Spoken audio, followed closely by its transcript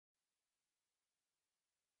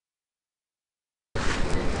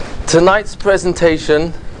Tonight's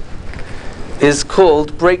presentation is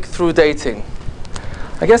called Breakthrough Dating.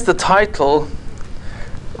 I guess the title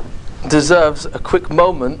deserves a quick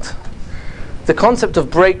moment. The concept of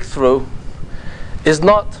breakthrough is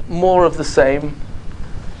not more of the same,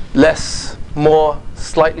 less, more,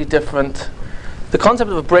 slightly different. The concept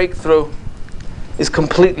of a breakthrough is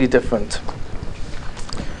completely different.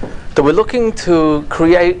 That we're looking to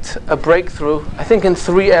create a breakthrough, I think, in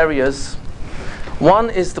three areas.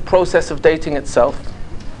 One is the process of dating itself.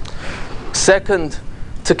 Second,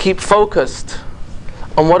 to keep focused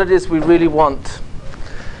on what it is we really want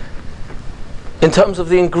in terms of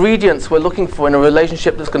the ingredients we're looking for in a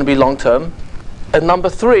relationship that's going to be long-term. And number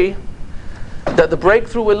three, that the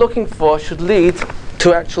breakthrough we're looking for should lead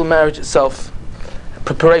to actual marriage itself,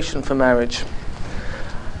 preparation for marriage.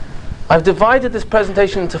 I've divided this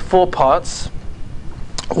presentation into four parts.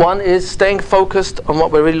 One is staying focused on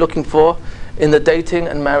what we're really looking for in the dating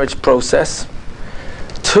and marriage process.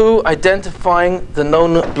 Two, identifying the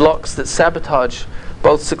known blocks that sabotage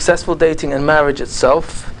both successful dating and marriage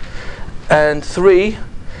itself. And three,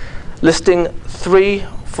 listing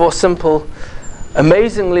 4 simple,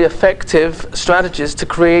 amazingly effective strategies to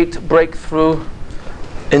create breakthrough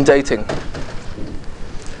in dating.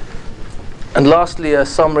 And lastly, a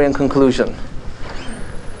summary and conclusion.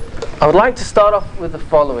 I would like to start off with the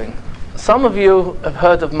following. Some of you have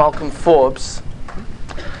heard of Malcolm Forbes.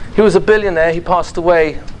 He was a billionaire. He passed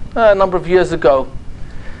away a number of years ago.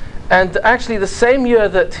 And actually, the same year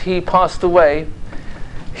that he passed away,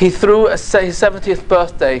 he threw his 70th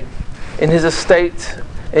birthday in his estate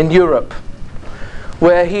in Europe,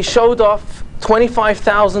 where he showed off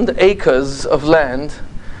 25,000 acres of land,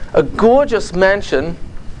 a gorgeous mansion,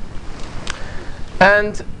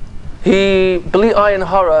 and he, believe I in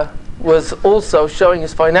horror, was also showing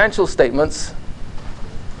his financial statements.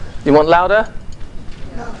 You want louder?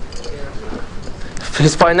 No.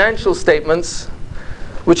 His financial statements,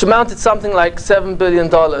 which amounted something like $7 billion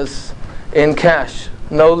in cash,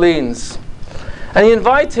 no liens. And he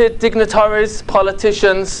invited dignitaries,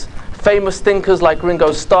 politicians, famous thinkers like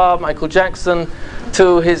Ringo Starr, Michael Jackson,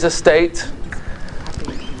 to his estate.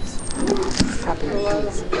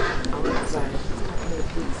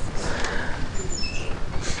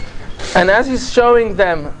 And as he's showing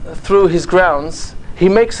them through his grounds, he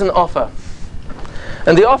makes an offer.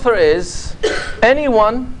 And the offer is,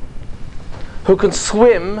 anyone who can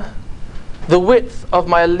swim the width of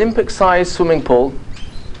my Olympic-sized swimming pool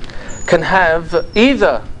can have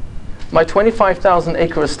either my 25,000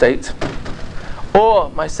 acre estate, or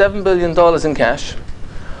my $7 billion in cash,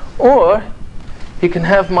 or he can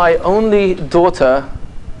have my only daughter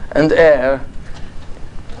and heir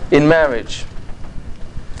in marriage.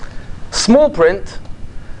 Small print,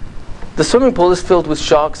 the swimming pool is filled with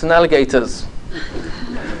sharks and alligators.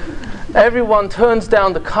 Everyone turns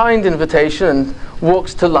down the kind invitation and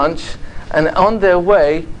walks to lunch, and on their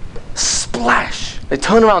way, splash! They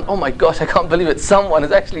turn around, oh my gosh, I can't believe it, someone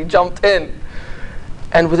has actually jumped in.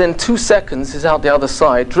 And within 2 seconds, he's out the other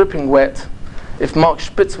side, dripping wet. If Mark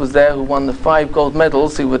Spitz was there, who won the 5 gold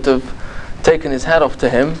medals, he would have taken his hat off to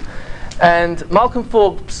him. And Malcolm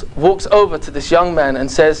Forbes walks over to this young man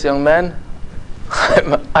and says, young man,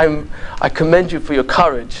 I commend you for your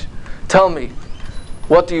courage. Tell me,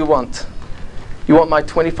 what do you want? You want my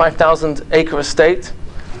 25,000 acre estate?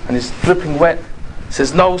 And he's dripping wet. He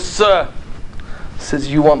says, no, sir. He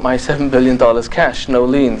says, you want my $7 billion cash, no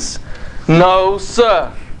liens? No,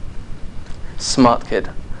 sir. Smart kid.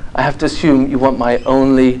 I have to assume you want my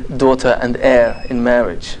only daughter and heir in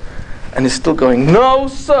marriage. And he's still going, no,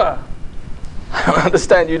 sir. I don't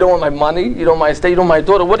understand. You don't want my money, you don't want my estate, you don't want my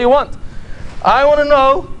daughter. What do you want? I want to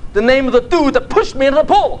know the name of the dude that pushed me into the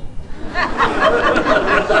pool.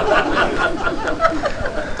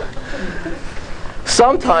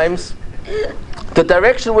 Sometimes the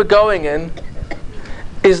direction we're going in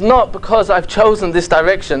is not because I've chosen this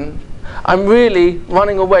direction. I'm really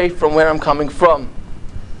running away from where I'm coming from.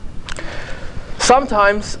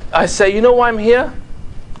 Sometimes I say, you know why I'm here?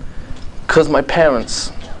 Because my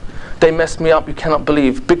parents. They messed me up, you cannot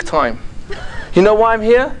believe, big time. You know why I'm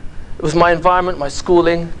here? It was my environment, my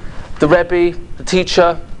schooling, the Rebbe, the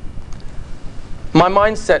teacher. My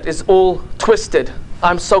mindset is all twisted.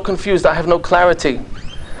 I'm so confused, I have no clarity.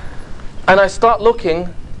 And I start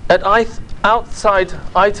looking at outside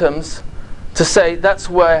items to say that's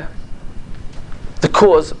where the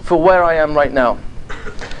cause for where I am right now.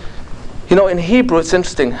 You know, in Hebrew it's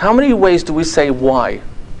interesting. How many ways do we say why?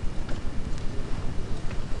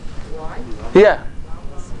 Yeah.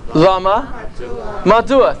 Lama?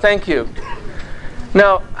 Madua, thank you.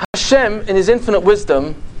 Now, Hashem, in his infinite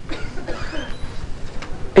wisdom,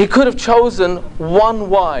 He could have chosen one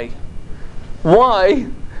why. Why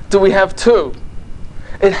do we have two?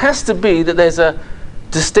 It has to be that there's a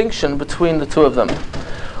distinction between the two of them.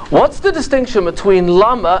 What's the distinction between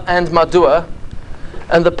lama and madua?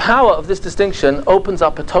 And the power of this distinction opens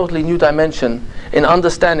up a totally new dimension in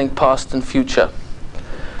understanding past and future.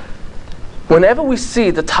 Whenever we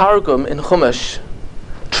see the Targum in Chumash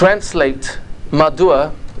translate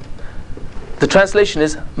madua, the translation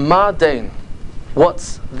is ma dain.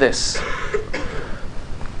 What's this?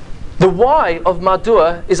 The why of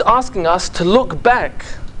madua is asking us to look back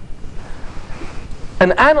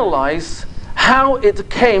and analyze how it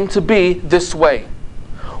came to be this way.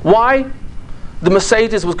 Why the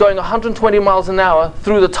Mercedes was going 120 miles an hour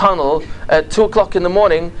through the tunnel at 2 o'clock in the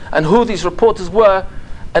morning, and who these reporters were.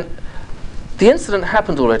 And the incident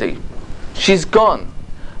happened already. She's gone.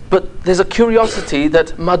 But there's a curiosity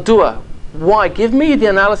that madua, why? Give me the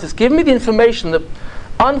analysis, give me the information that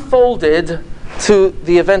unfolded to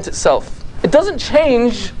the event itself. It doesn't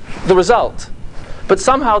change the result, but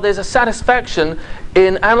somehow there's a satisfaction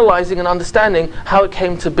in analyzing and understanding how it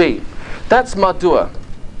came to be. That's madua,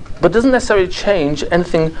 but doesn't necessarily change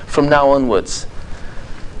anything from now onwards.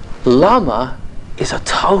 Lama is a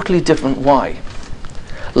totally different why.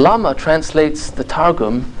 Lama translates the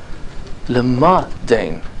Targum lema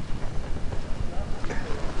dain.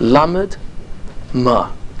 Lamed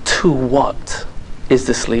ma. To what is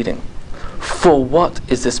this leading? For what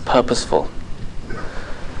is this purposeful?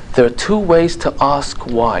 There are two ways to ask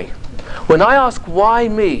why. When I ask why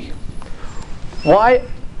me, why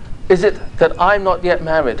is it that I'm not yet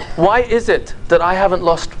married? Why is it that I haven't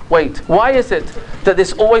lost weight? Why is it that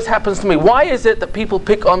this always happens to me? Why is it that people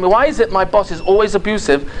pick on me? Why is it my boss is always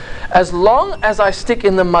abusive? As long as I stick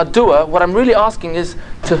in the madua, what I'm really asking is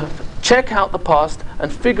to check out the past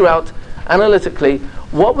and figure out analytically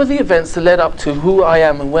what were the events that led up to who I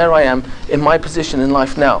am and where I am in my position in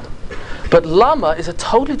life now. But lama is a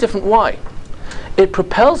totally different why. It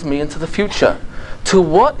propels me into the future. To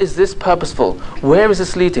what is this purposeful? Where is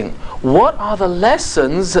this leading? What are the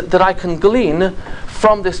lessons that I can glean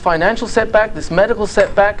from this financial setback, this medical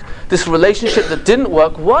setback, this relationship that didn't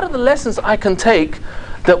work? What are the lessons I can take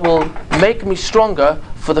that will make me stronger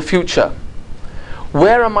for the future?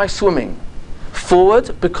 Where am I swimming?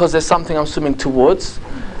 Forward because there's something I'm swimming towards,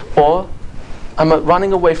 or I'm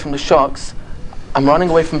running away from the sharks, I'm running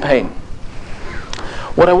away from pain.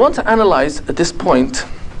 What I want to analyze at this point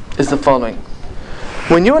is the following.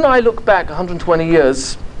 When you and I look back 120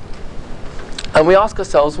 years and we ask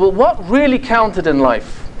ourselves, well, what really counted in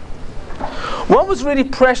life? What was really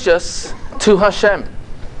precious to Hashem?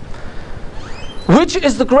 Which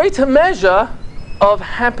is the greater measure of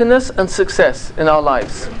happiness and success in our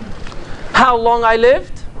lives? How long I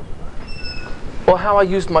lived, or how I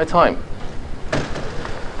used my time?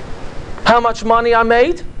 How much money I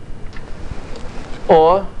made,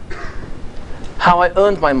 or how I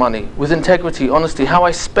earned my money with integrity, honesty, how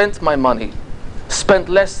I spent my money, spent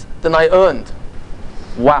less than I earned,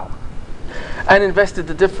 wow, and invested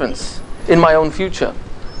the difference in my own future.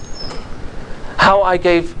 How I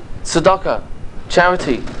gave tzedakah,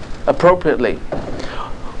 charity, appropriately.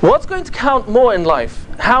 What's going to count more in life?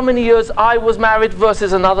 How many years I was married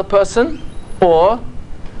versus another person, or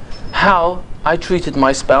how I treated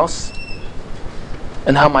my spouse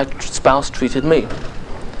and how my spouse treated me?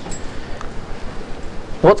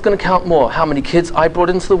 What's going to count more? How many kids I brought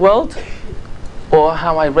into the world, or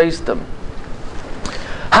how I raised them?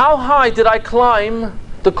 How high did I climb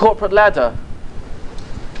the corporate ladder,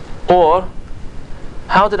 or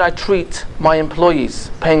how did I treat my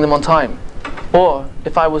employees, paying them on time? Or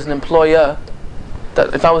if I was an employer,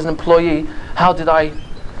 if I was an employee, how did I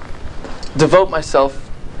devote myself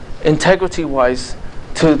integrity-wise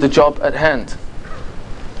to the job at hand?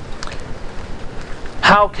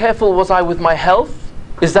 How careful was I with my health?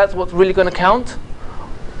 Is that what's really going to count?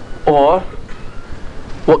 Or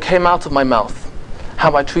what came out of my mouth?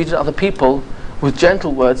 How I treated other people with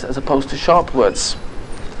gentle words as opposed to sharp words?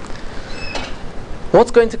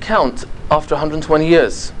 What's going to count after 120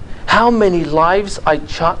 years? How many lives I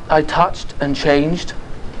touched and changed?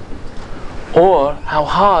 Or how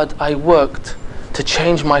hard I worked to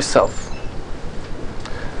change myself?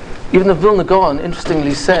 Even the Vilna Gaon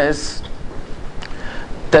interestingly says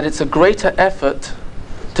that it's a greater effort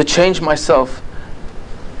to change myself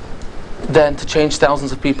than to change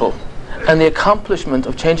thousands of people. And the accomplishment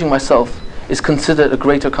of changing myself is considered a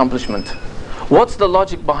greater accomplishment. What's the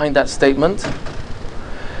logic behind that statement?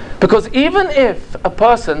 Because even if a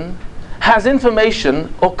person has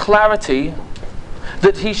information or clarity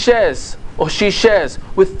that he shares or she shares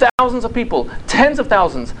with thousands of people, tens of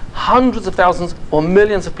thousands, hundreds of thousands, or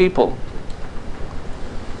millions of people,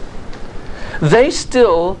 they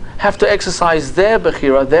still have to exercise their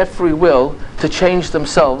bechira, their free will, to change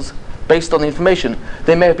themselves based on the information.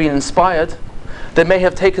 They may have been inspired, they may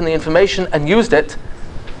have taken the information and used it,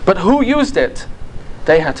 but who used it?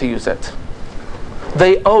 They had to use it.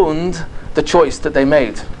 They owned the choice that they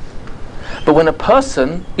made. But when a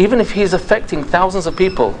person, even if he's affecting thousands of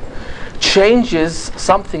people, changes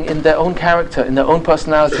something in their own character, in their own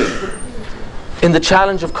personality, in the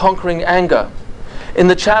challenge of conquering anger, in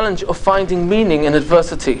the challenge of finding meaning in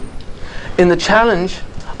adversity, in the challenge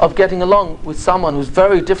of getting along with someone who's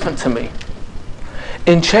very different to me,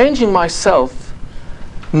 in changing myself,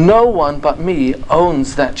 no one but me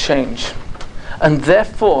owns that change. And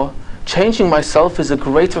therefore, changing myself is a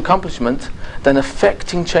greater accomplishment than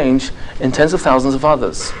affecting change in tens of thousands of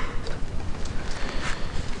others.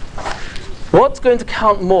 What's going to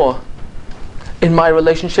count more in my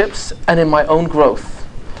relationships and in my own growth?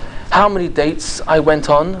 How many dates I went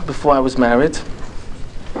on before I was married?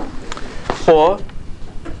 Or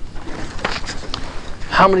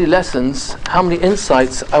how many lessons, how many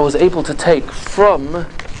insights I was able to take from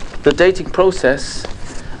the dating process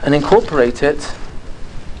and incorporate it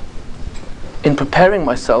in preparing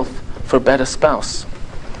myself for a better spouse,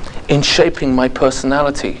 in shaping my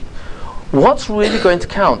personality. What's really going to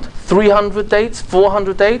count? 300 dates,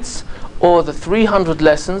 400 dates, or the 300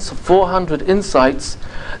 lessons, 400 insights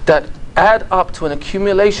that add up to an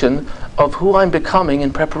accumulation of who I'm becoming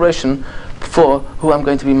in preparation for who I'm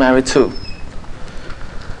going to be married to?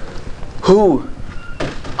 Who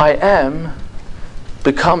I am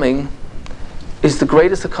becoming is the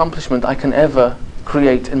greatest accomplishment I can ever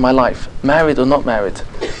create in my life, married or not married,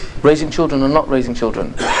 raising children or not raising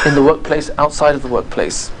children, in the workplace, outside of the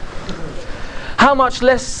workplace. How much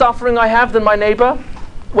less suffering I have than my neighbor?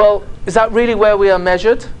 Well, is that really where we are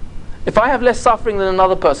measured? If I have less suffering than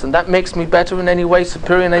another person, that makes me better in any way,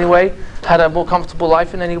 superior in any way, had a more comfortable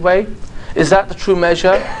life in any way? Is that the true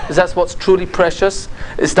measure? Is that what's truly precious?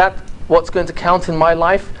 Is that what's going to count in my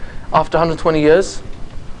life after 120 years?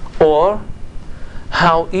 Or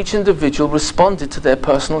how each individual responded to their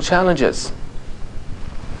personal challenges?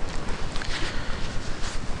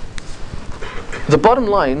 The bottom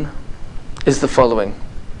line is the following.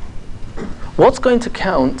 What's going to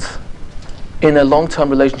count in a long-term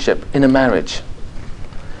relationship, in a marriage?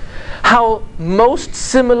 How most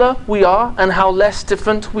similar we are and how less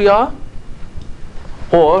different we are?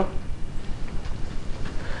 Or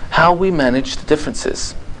how we manage the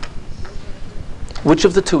differences? Which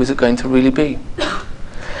of the two is it going to really be?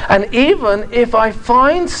 And even if I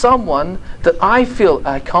find someone that I feel,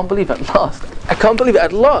 I can't believe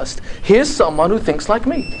at last, here's someone who thinks like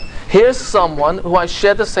me. Here's someone who I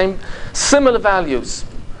share the same, similar values,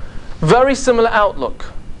 very similar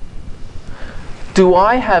outlook. Do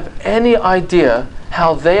I have any idea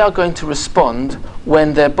how they are going to respond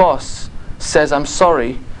when their boss says, I'm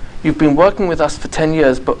sorry, you've been working with us for 10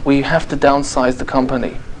 years, but we have to downsize the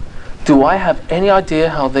company? Do I have any idea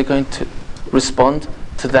how they're going to respond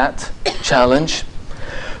to that challenge?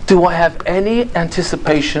 Do I have any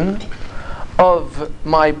anticipation of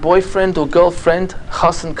my boyfriend or girlfriend,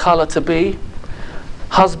 chas and kala to be,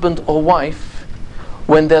 husband or wife,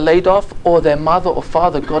 when they're laid off or their mother or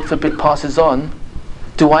father, God forbid, passes on?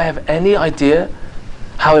 Do I have any idea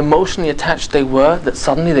how emotionally attached they were that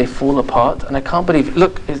suddenly they fall apart? And I can't believe,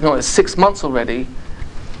 look, it's 6 months already.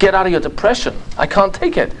 Get out of your depression. I can't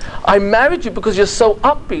take it. I married you because you're so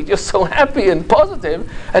upbeat, you're so happy and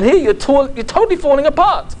positive, and here you're totally falling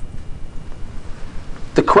apart.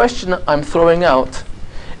 The question I'm throwing out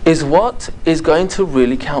is, what is going to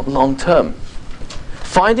really count long term?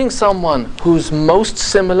 Finding someone who's most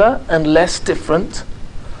similar and less different,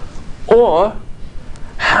 or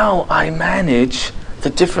how I manage the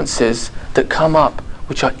differences that come up,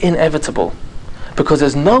 which are inevitable? Because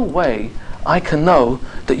there's no way I can know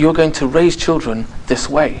that you're going to raise children this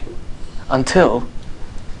way until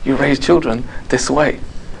you raise children this way.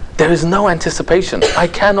 There is no anticipation. I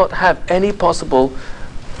cannot have any possible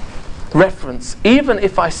reference. Even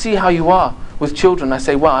if I see how you are with children, I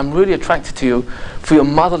say, wow, I'm really attracted to you for your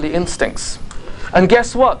motherly instincts. And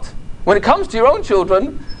guess what? When it comes to your own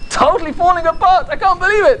children, totally falling apart. I can't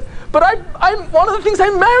believe it. But I'm one of the things I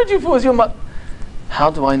married you for is your mother. How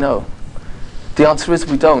do I know? The answer is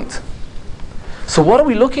we don't. So what are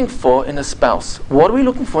we looking for in a spouse? What are we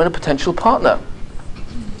looking for in a potential partner?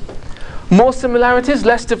 More similarities,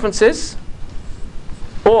 less differences?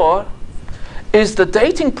 Or is the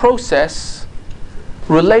dating process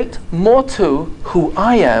relate more to who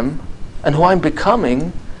I am and who I'm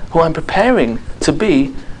becoming who I'm preparing to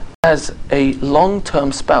be as a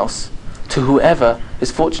long-term spouse to whoever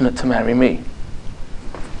is fortunate to marry me.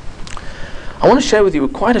 I want to share with you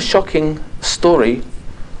quite a shocking story,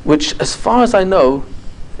 which, as far as I know,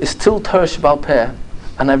 is still Teresh Baal Peh,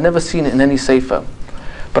 and I've never seen it in any sefer.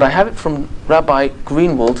 But I have it from Rabbi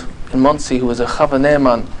Greenwald in Monsey, who was a Chava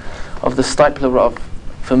Ne'eman of the Steipler Rav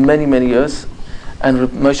for many, many years, and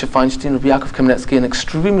Reb Moshe Feinstein, Reb Yaakov Kamenetsky, and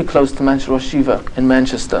extremely close to Manchester Rosh Shiva in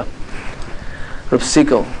Manchester. Reb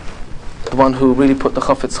Siegel, the one who really put the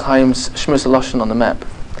Chafetz Chaim's Shmiras HaLashon on the map.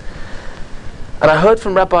 And I heard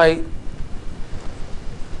from Rabbi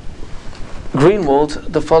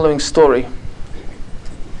Greenwald the following story,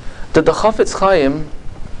 that the Chafetz Chaim,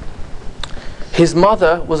 his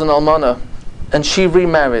mother was an almana, and she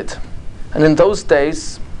remarried. And in those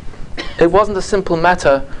days, it wasn't a simple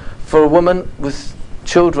matter for a woman with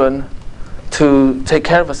children to take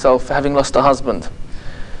care of herself, having lost her husband.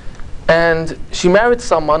 And she married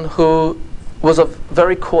someone who was of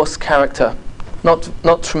very coarse character, not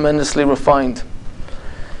tremendously refined.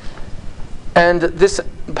 And this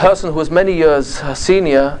person, who was many years her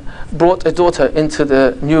senior, brought a daughter into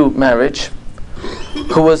the new marriage,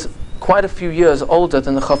 who was quite a few years older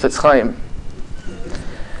than the Chafetz Chaim.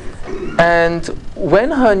 And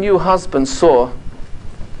when her new husband saw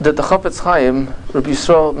that the Chafetz Chaim, Rabbi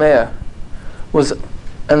Yisrael Meir, was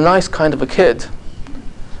a nice kind of a kid,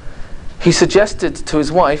 he suggested to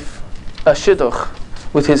his wife a shidduch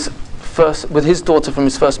with his daughter from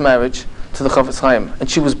his first marriage to the Chafetz Chaim, and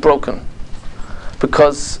she was broken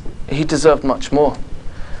because he deserved much more.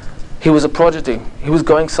 He was a prodigy. He was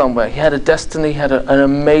going somewhere. He had a destiny. He had an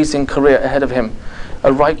amazing career ahead of him.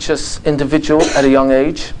 A righteous individual at a young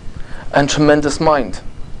age, and tremendous mind.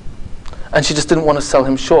 And she just didn't want to sell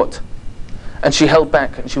him short. And she held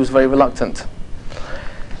back, and she was very reluctant.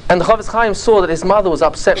 And the Chafetz Chaim saw that his mother was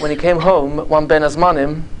upset when he came home one Ben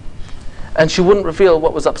Azmanim, and she wouldn't reveal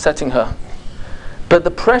what was upsetting her. But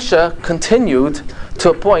the pressure continued to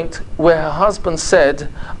a point where her husband said,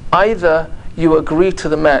 either you agree to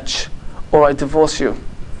the match or I divorce you.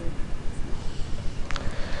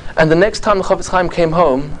 And the next time the Chafetz Chaim came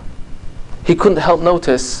home, he couldn't help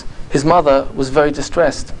notice his mother was very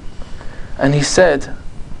distressed. And he said,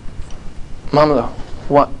 Mama,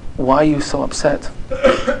 why are you so upset?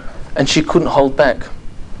 And she couldn't hold back.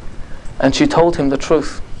 And she told him the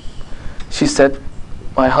truth. She said,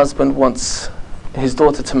 my husband wants his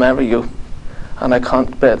daughter to marry you, and I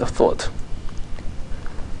can't bear the thought.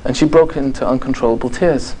 And she broke into uncontrollable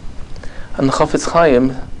tears. And the Chafetz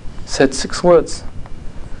Chaim said 6 words.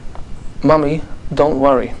 Mummy, don't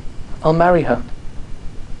worry. I'll marry her.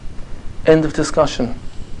 End of discussion.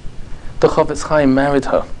 The Chafetz Chaim married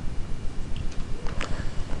her.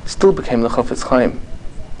 Still became the Chafetz Chaim.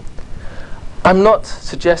 I'm not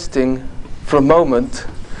suggesting for a moment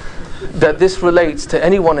that this relates to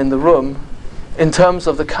anyone in the room in terms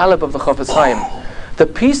of the caliber of the Chafetz Chaim. The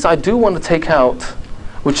piece I do want to take out,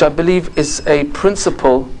 which I believe is a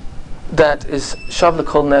principle that is shav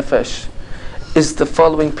l'kol nefesh, is the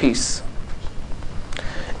following piece.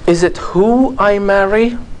 Is it who I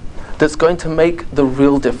marry that's going to make the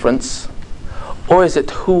real difference? Or is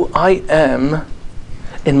it who I am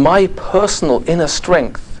in my personal inner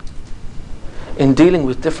strength in dealing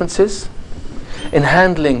with differences, in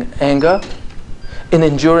handling anger, in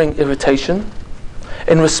enduring irritation,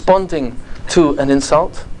 in responding to an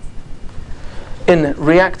insult, in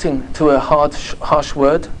reacting to a harsh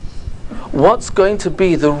word? What's going to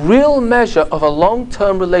be the real measure of a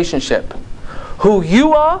long-term relationship? Who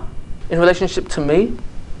you are in relationship to me,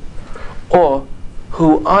 or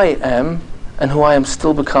who I am and who I am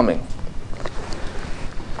still becoming?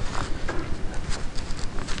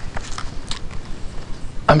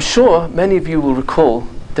 I'm sure many of you will recall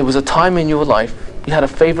there was a time in your life you had a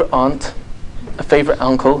favorite aunt, a favorite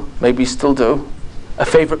uncle, maybe you still do, a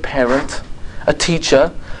favorite parent, a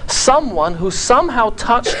teacher, someone who somehow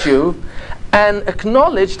touched you and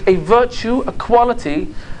acknowledged a virtue, a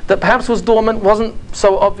quality that perhaps was dormant, wasn't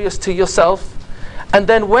so obvious to yourself, and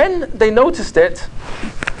then when they noticed it,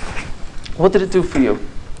 what did it do for you?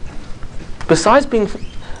 Besides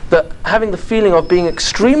having the feeling of being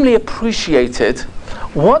extremely appreciated,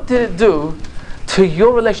 what did it do to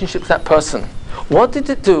your relationship to that person? What did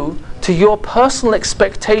it do to your personal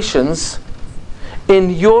expectations in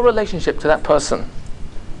your relationship to that person?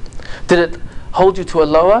 Did it hold you to a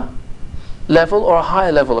lower level or a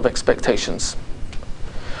higher level of expectations?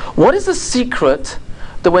 What is the secret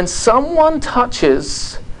that when someone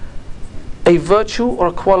touches a virtue or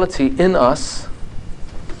a quality in us,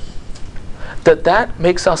 that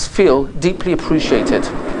makes us feel deeply appreciated?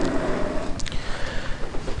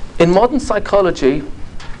 In modern psychology,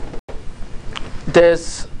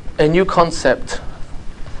 there's a new concept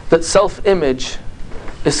that self-image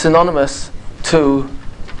is synonymous to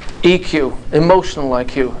EQ, emotional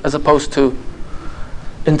IQ, as opposed to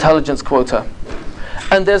intelligence quota.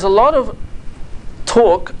 And there's a lot of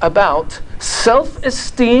talk about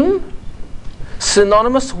self-esteem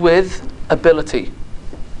synonymous with ability,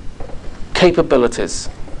 capabilities.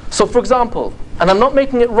 So for example, and I'm not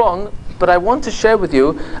making it wrong, but I want to share with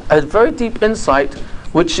you a very deep insight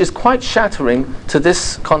which is quite shattering to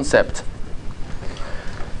this concept.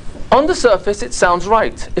 On the surface, it sounds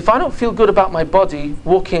right. If I don't feel good about my body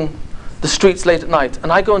walking the streets late at night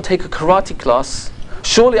and I go and take a karate class,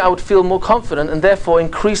 surely I would feel more confident and therefore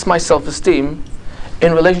increase my self-esteem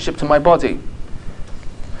in relationship to my body.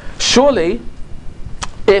 Surely,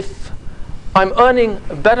 if I'm earning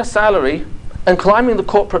a better salary and climbing the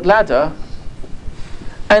corporate ladder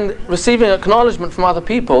and receiving acknowledgement from other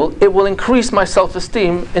people, it will increase my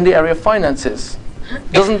self-esteem in the area of finances.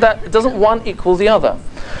 Doesn't one equal the other?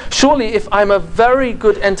 Surely if I'm a very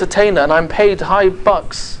good entertainer and I'm paid high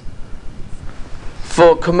bucks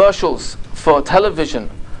for commercials, for television,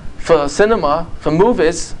 for cinema, for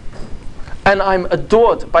movies, and I'm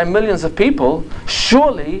adored by millions of people,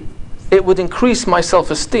 surely it would increase my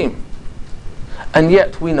self-esteem. And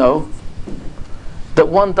yet we know that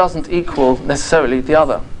one doesn't equal necessarily the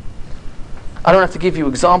other. I don't have to give you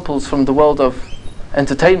examples from the world of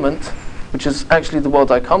entertainment, which is actually the world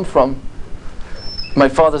I come from. My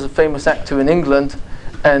father's a famous actor in England,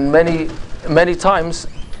 and many times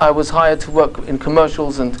I was hired to work in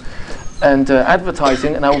commercials and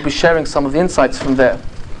advertising, and I will be sharing some of the insights from there.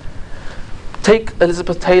 Take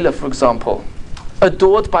Elizabeth Taylor, for example.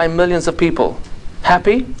 Adored by millions of people.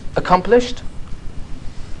 Happy? Accomplished?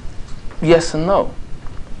 Yes and no.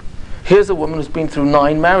 Here's a woman who's been through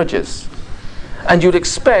 9 marriages. And you'd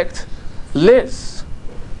expect young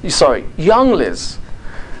Liz,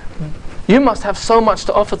 you must have so much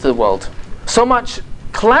to offer to the world. So much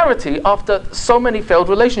clarity after so many failed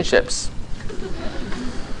relationships.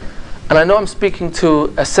 And I know I'm speaking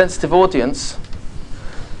to a sensitive audience.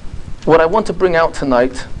 What I want to bring out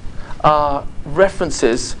tonight are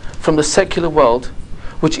references from the secular world,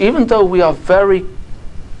 which even though we are very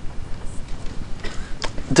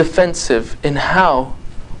defensive in how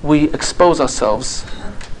we expose ourselves,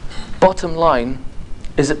 bottom line,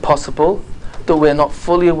 is it possible that we're not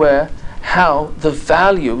fully aware how the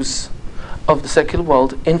values of the secular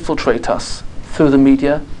world infiltrate us through the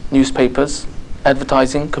media, newspapers,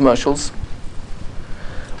 advertising, commercials?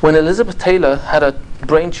 When Elizabeth Taylor had a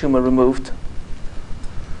brain tumor removed,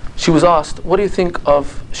 she was asked, what do you think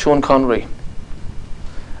of Sean Connery?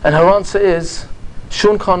 And her answer is,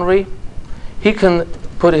 Sean Connery, he can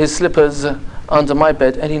put his slippers under my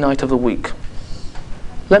bed any night of the week.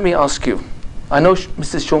 Let me ask you, I know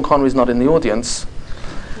Mrs. Sean Connery is not in the audience,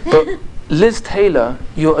 but Liz Taylor,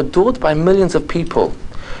 you're adored by millions of people.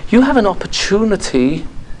 You have an opportunity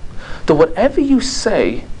that whatever you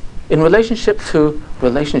say in relationship to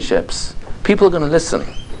relationships, people are going to listen.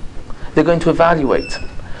 They're going to evaluate.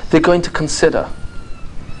 They're going to consider.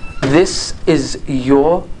 This is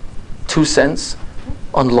your 2 cents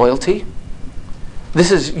on loyalty. This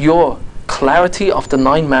is your clarity after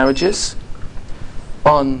 9 marriages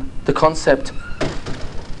on the concept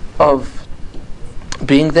of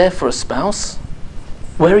being there for a spouse.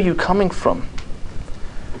 Where are you coming from?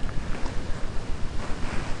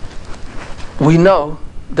 We know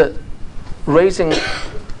that raising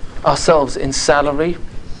ourselves in salary,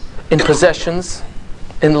 in possessions,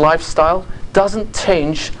 in lifestyle doesn't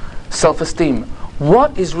change self-esteem.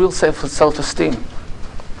 What is real self-esteem?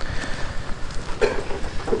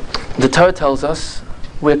 The Torah tells us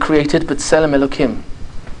we're created b'tselem Elokim,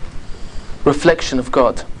 reflection of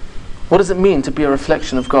God. What does it mean to be a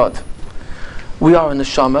reflection of God? We are a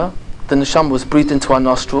neshama. The neshama was breathed into our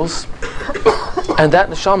nostrils, and that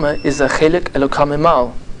neshama is a chelik Elokam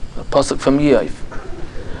emal, a pasuk from Yov.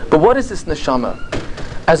 But what is this neshama?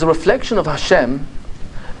 As a reflection of Hashem,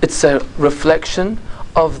 it's a reflection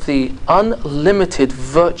of the unlimited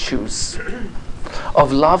virtues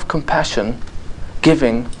of love, compassion,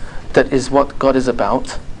 giving, that is what God is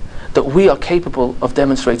about, that we are capable of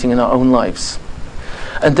demonstrating in our own lives.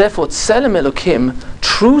 And therefore, Tselem Elokim,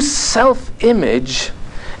 true self-image,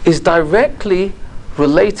 is directly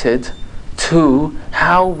related to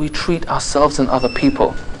how we treat ourselves and other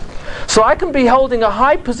people. So I can be holding a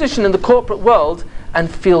high position in the corporate world and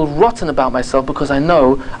feel rotten about myself because I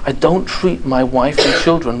know I don't treat my wife and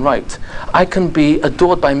children right. I can be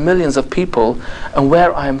adored by millions of people, and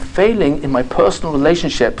where I am failing in my personal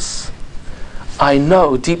relationships, I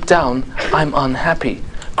know deep down I'm unhappy.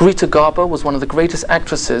 Greta Garbo was one of the greatest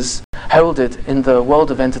actresses heralded in the world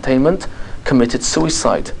of entertainment, committed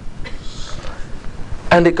suicide.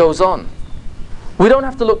 And it goes on. We don't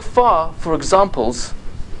have to look far for examples.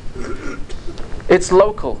 It's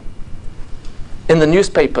local. In the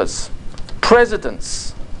newspapers,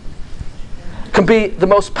 presidents can be the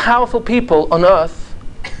most powerful people on earth,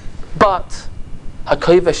 but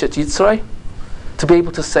to be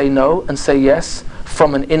able to say no and say yes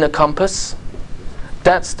from an inner compass,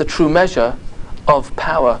 that's the true measure of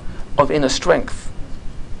power, of inner strength.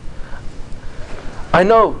 I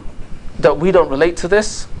know that we don't relate to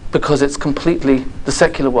this because it's completely the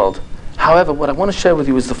secular world. However, what I want to share with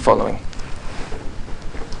you is the following.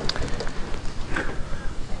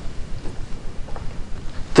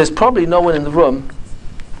 There's probably no one in the room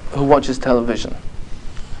who watches television,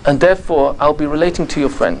 and therefore I'll be relating to your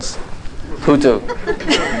friends who do.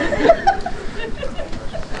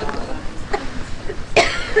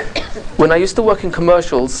 When I used to work in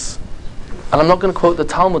commercials, and I'm not going to quote the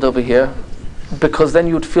Talmud over here because then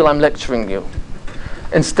you would feel I'm lecturing you.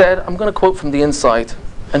 Instead, I'm going to quote from the inside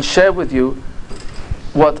and share with you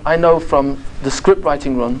what I know from the script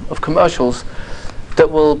writing room of commercials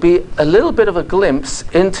that will be a little bit of a glimpse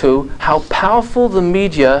into how powerful the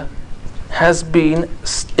media has been,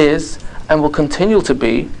 is, and will continue to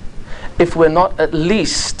be if we're not at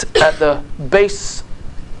least at the base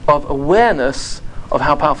of awareness of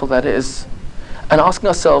how powerful that is, and asking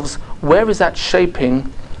ourselves, where is that shaping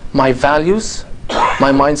my values,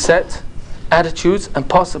 my mindset, attitudes, and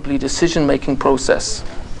possibly decision-making process?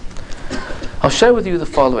 I'll share with you the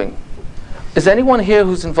following. Is anyone here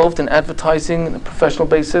who's involved in advertising on a professional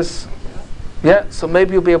basis? Yeah, so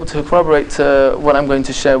maybe you'll be able to corroborate what I'm going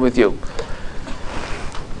to share with you.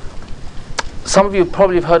 Some of you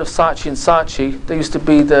probably have heard of Saatchi and Saatchi. They used to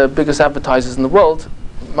be the biggest advertisers in the world.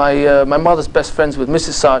 My mother's best friends with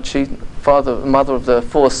Mrs. Saatchi, father and mother of the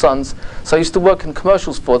 4 sons. So I used to work in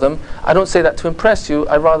commercials for them. I don't say that to impress you.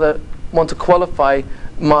 I rather want to qualify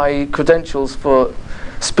my credentials for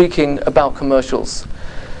speaking about commercials.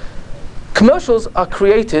 Commercials are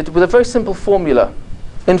created with a very simple formula.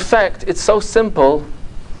 In fact, it's so simple,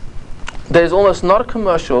 there's almost not a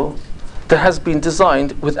commercial that has been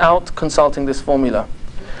designed without consulting this formula.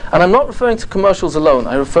 And I'm not referring to commercials alone.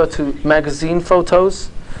 I refer to magazine photos,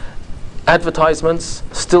 advertisements,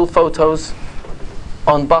 still photos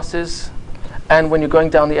on buses, and when you're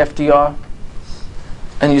going down the FDR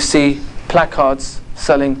and you see placards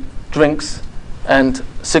selling drinks and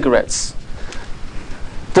cigarettes.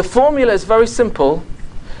 The formula is very simple,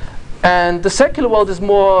 and the secular world is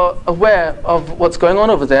more aware of what's going on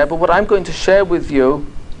over there, but what I'm going to share with you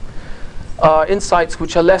are insights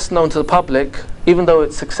which are less known to the public, even though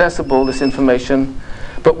it's accessible, this information,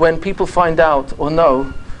 but when people find out or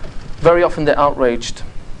know, very often they're outraged.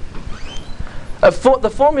 The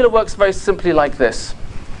formula works very simply like this.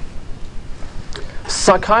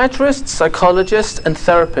 Psychiatrists, psychologists, and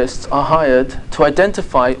therapists are hired to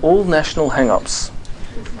identify all national hang-ups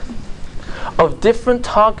of different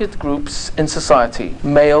target groups in society: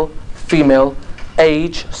 male, female,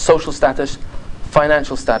 age, social status,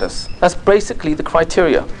 financial status. That's basically the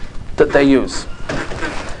criteria that they use.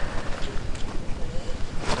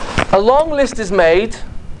 A long list is made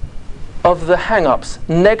of the hang-ups,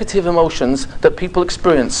 negative emotions that people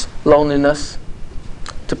experience: loneliness,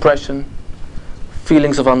 depression,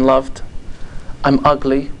 feelings of unloved, I'm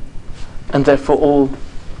ugly, and therefore all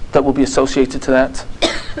that will be associated to that.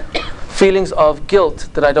 Feelings of guilt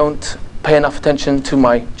that I don't pay enough attention to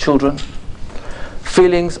my children.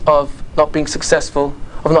 Feelings of not being successful,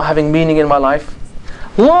 of not having meaning in my life.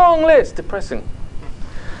 Long list, depressing.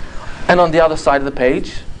 And on the other side of the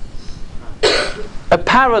page, a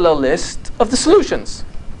parallel list of the solutions.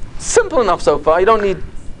 Simple enough so far. You don't need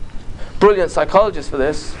brilliant psychologists for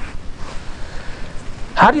this.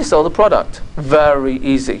 How do you sell the product? Very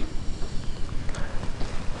easy.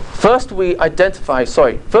 First they identify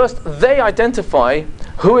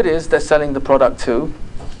who it is they're selling the product to.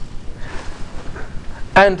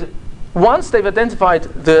 And once they've identified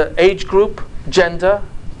the age group, gender,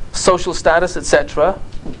 social status, etc.,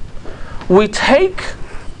 we take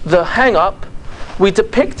the hang-up, we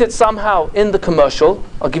depict it somehow in the commercial.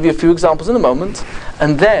 I'll give you a few examples in a moment.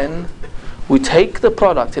 And then we take the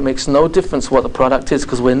product. It makes no difference what the product is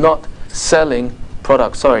because we're not selling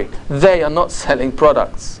products. They are not selling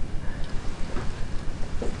products.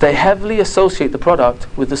 They heavily associate the product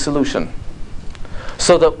with the solution.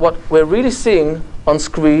 So that what we're really seeing on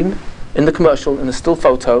screen, in the commercial, in the still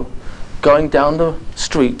photo, going down the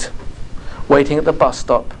street, waiting at the bus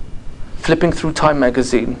stop, flipping through Time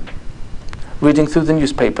magazine, reading through the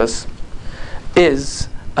newspapers, is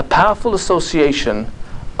a powerful association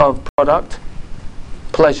of product,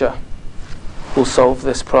 pleasure will solve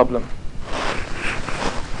this problem.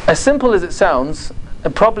 As simple as it sounds,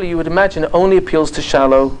 and probably you would imagine it only appeals to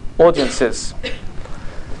shallow audiences.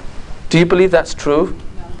 Do you believe that's true?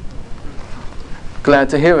 No. Glad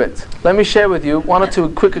to hear it. Let me share with you one or two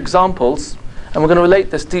quick examples, and we're going to relate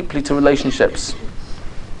this deeply to relationships.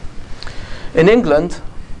 In England,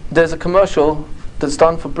 there's a commercial that's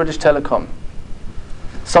done for British Telecom.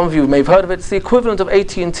 Some of you may have heard of it. It's the equivalent of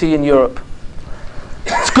AT&T in Europe.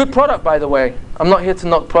 It's a good product, by the way. I'm not here to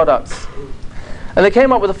knock products. And they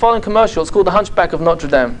came up with the following commercial. It's called The Hunchback of Notre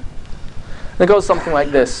Dame. And it goes something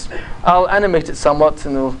like this. I'll animate it somewhat,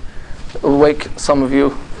 and it'll wake some of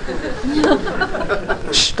you.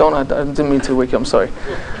 Shh, I didn't mean to wake you, I'm sorry.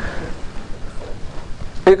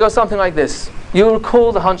 It goes something like this. You'll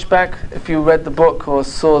recall The Hunchback if you read the book or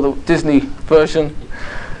saw the Disney version.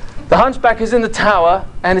 The Hunchback is in the tower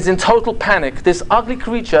and is in total panic. This ugly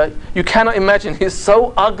creature, you cannot imagine, he's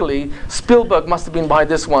so ugly. Spielberg must have been by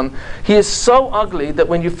this one. He is so ugly that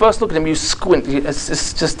when you first look at him, you squint.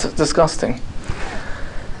 It's just disgusting.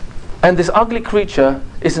 And this ugly creature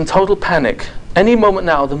is in total panic. Any moment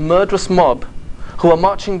now, the murderous mob who are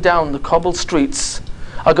marching down the cobbled streets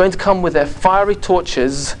are going to come with their fiery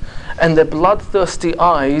torches and their bloodthirsty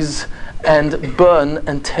eyes and burn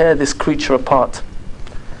and tear this creature apart.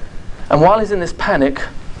 And while he's in this panic,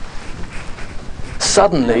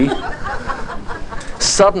 suddenly,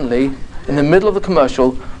 in the middle of the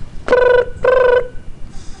commercial,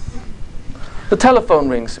 the telephone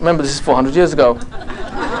rings. Remember, this is 400 years ago.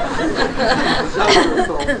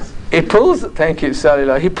 He pulls, thank you,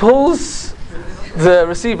 cellular. He pulls the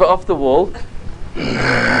receiver off the wall.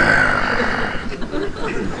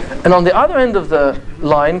 And on the other end of the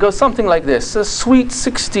line goes something like this. A sweet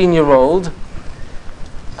 16-year-old.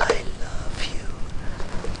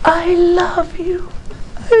 I love you.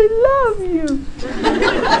 I love you.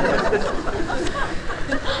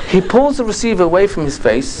 He pulls the receiver away from his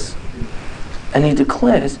face and he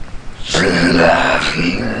declares,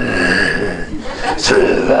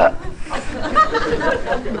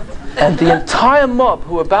 and the entire mob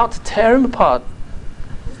who are about to tear him apart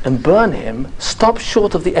and burn him stop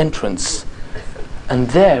short of the entrance, and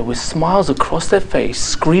there, with smiles across their face,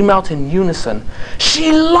 scream out in unison,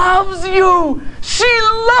 "She loves you! She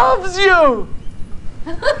loves you!"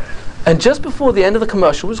 And just before the end of the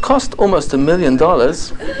commercial, which cost almost $1 million,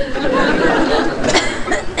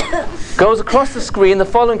 goes across the screen the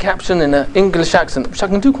following caption in an English accent, which I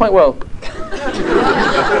can do quite well.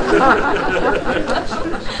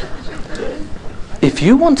 If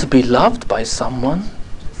you want to be loved by someone,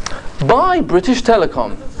 buy British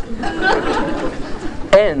Telecom.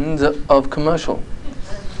 End of commercial.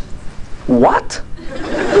 What?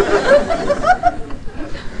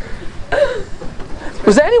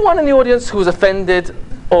 Was there anyone in the audience who was offended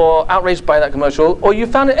or outraged by that commercial, or you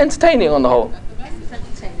found it entertaining on the whole?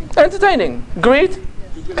 Entertaining. Agreed?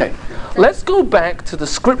 Okay. Let's go back to the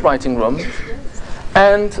script writing room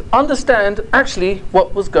and understand actually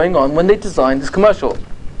what was going on when they designed this commercial.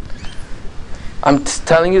 I'm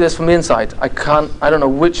telling you this from the inside. I don't know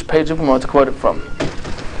which page of Gemara to quote it from.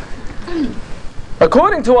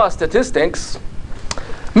 According to our statistics,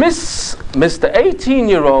 Mr.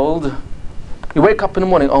 18-year-old, you wake up in the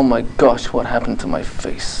morning, oh my gosh, what happened to my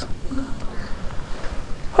face?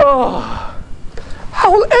 Oh,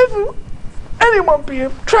 how will anyone be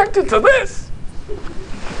attracted to this?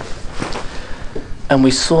 And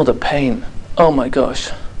we saw the pain. Oh my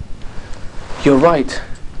gosh. You're right.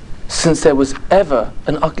 Since there was ever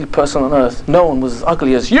an ugly person on earth, no one was as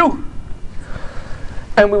ugly as you.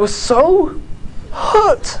 And we were so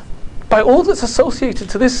hurt by all that's associated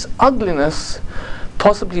to this ugliness.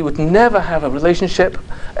 Possibly would never have a relationship.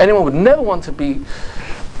 Anyone would never want to be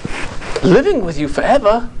living with you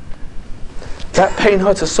forever. That pain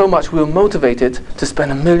hurt us so much we were motivated to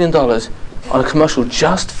spend $1 million on a commercial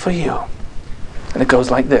just for you. And it goes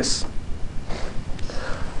like this.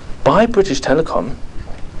 Buy British Telecom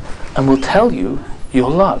and we'll tell you you're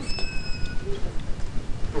loved.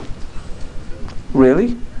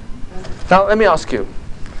 Really? Now let me ask you.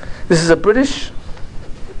 This is a British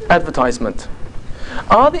advertisement.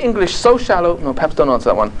 Are the English so shallow? No, perhaps don't answer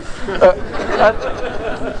that one.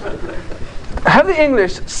 Have the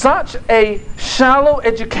English such a shallow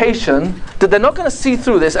education that they're not going to see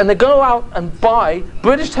through this and they go out and buy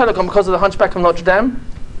British Telecom because of the Hunchback of Notre Dame?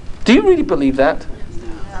 Do you really believe that?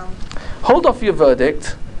 No. Hold off your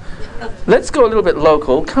verdict. Let's go a little bit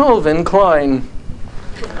local. Calvin Klein.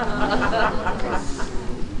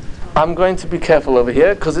 I'm going to be careful over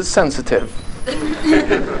here because it's sensitive.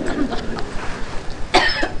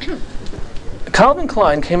 Calvin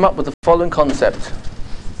Klein came up with the following concept.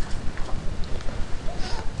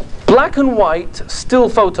 Black and white still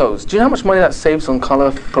photos. Do you know how much money that saves on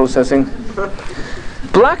color processing?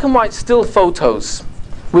 Black and white still photos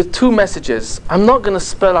with two messages. I'm not going to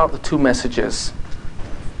spell out the two messages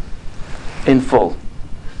in full.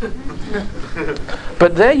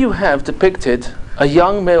 But there you have depicted a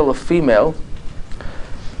young male or female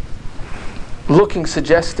looking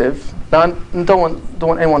suggestive. Now, I don't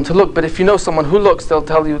want anyone to look, but if you know someone who looks, they'll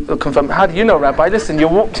tell you, they'll confirm. How do you know, Rabbi? Listen,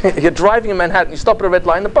 you're driving in Manhattan, you stop at a red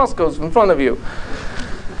light, the bus goes in front of you.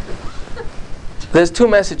 There's two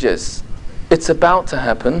messages. It's about to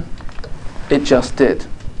happen. It just did.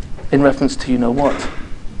 In reference to you know what.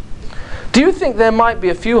 Do you think there might be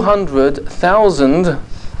a few 100,000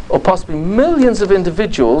 or possibly millions of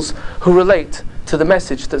individuals who relate to the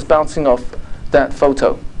message that's bouncing off that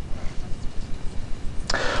photo?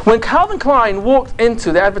 When Calvin Klein walked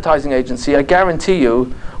into the advertising agency, I guarantee you,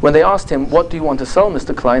 when they asked him, what do you want to sell,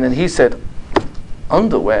 Mr. Klein? And he said,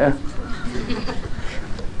 underwear.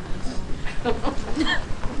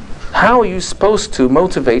 How are you supposed to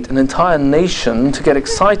motivate an entire nation to get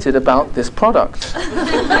excited about this product?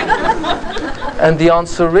 And the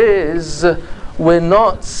answer is, we're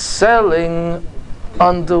not selling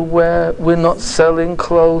underwear, we're not selling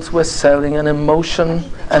clothes, we're selling an emotion,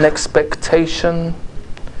 an expectation.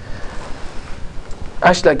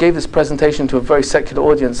 Actually, I gave this presentation to a very secular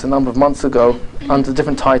audience a number of months ago under a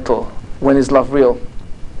different title, When Is Love Real?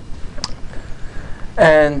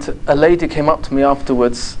 And a lady came up to me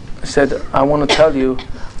afterwards, said, I want to tell you,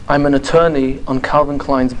 I'm an attorney on Calvin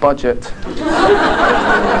Klein's budget.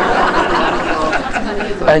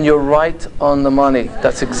 And you're right on the money.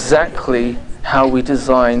 That's exactly how we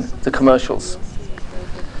design the commercials.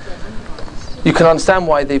 You can understand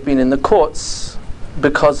why they've been in the courts,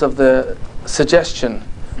 because of the suggestion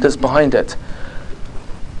that's behind it.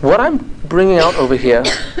 What I'm bringing out over here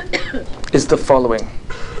is the following.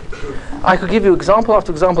 I could give you example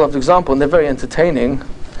after example after example, and they're very entertaining,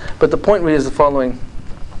 but the point really is the following.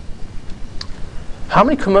 How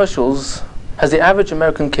many commercials has the average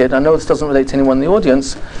American kid, I know this doesn't relate to anyone in the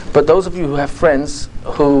audience, but those of you who have friends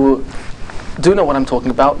who do know what I'm talking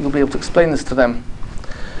about, you'll be able to explain this to them.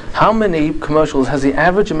 How many commercials has the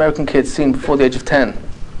average American kid seen before the age of 10?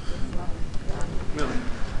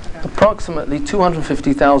 Approximately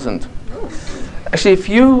 250,000. Actually, if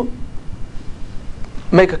you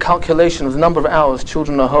make a calculation of the number of hours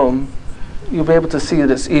children are home, you'll be able to see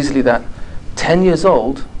that it's easily that 10 years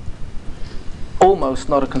old, almost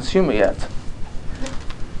not a consumer yet.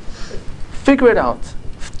 Figure it out.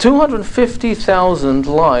 250,000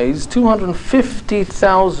 lies,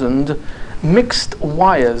 250,000 mixed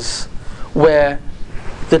wires where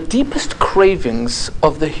the deepest cravings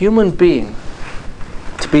of the human being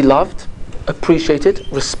to be loved, appreciated,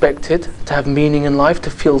 respected, to have meaning in life,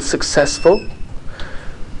 to feel successful,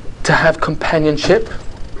 to have companionship.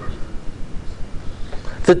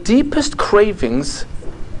 The deepest cravings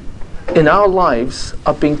in our lives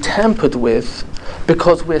are being tampered with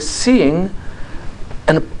because we're seeing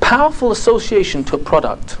a powerful association to a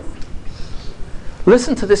product.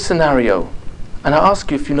 Listen to this scenario, and I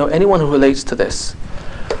ask you if you know anyone who relates to this.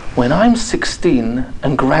 When I'm 16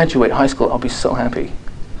 and graduate high school, I'll be so happy.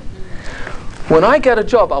 When I get a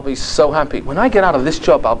job, I'll be so happy. When I get out of this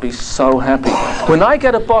job, I'll be so happy. When I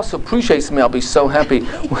get a boss who appreciates me, I'll be so happy.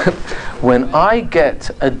 When I get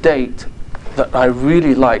a date that I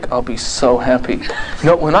really like, I'll be so happy. You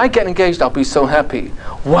know, when I get engaged, I'll be so happy.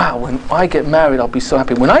 Wow, when I get married, I'll be so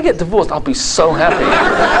happy. When I get divorced, I'll be so happy.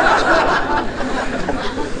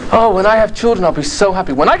 Oh, when I have children, I'll be so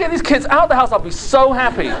happy. When I get these kids out of the house, I'll be so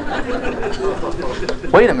happy.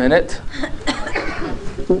 Wait a minute.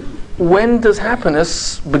 When does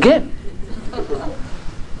happiness begin?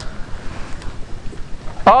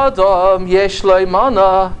 Adam yesh lo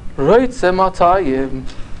mana roitze matayim.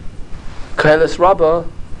 Koheles Rabbah,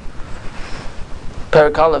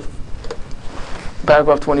 Perek Aleph,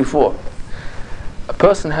 paragraph 24. A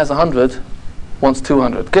person has 100, wants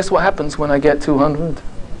 200. Guess what happens when I get 200?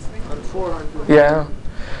 400. Yeah.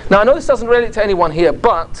 Now I know this doesn't relate to anyone here,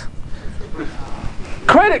 but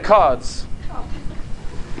credit cards.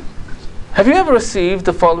 Have you ever received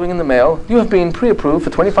the following in the mail? You have been pre-approved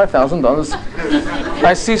for $25,000.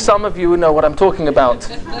 I see some of you know what I'm talking about.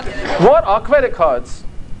 What are credit cards?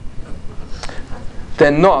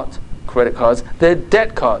 They're not credit cards, they're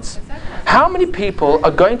debt cards. How many people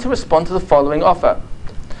are going to respond to the following offer?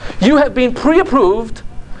 You have been pre-approved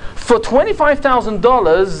for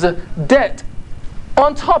 $25,000 debt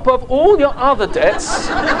on top of all your other debts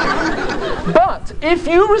But if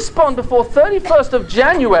you respond before 31st of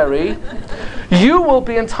January, you will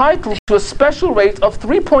be entitled to a special rate of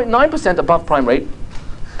 3.9% above prime rate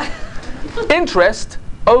interest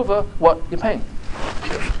over what you're paying.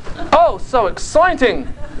 Oh, so exciting!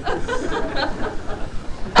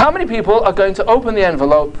 How many people are going to open the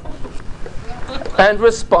envelope and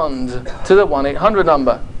respond to the 1-800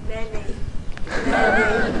 number?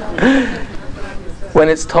 When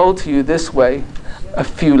it's told to you this way, a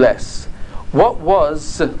few less. What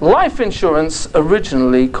was life insurance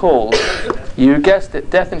originally called? You guessed it,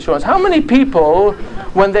 death insurance. How many people,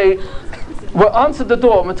 when they were answered the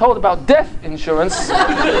door and were told about death insurance,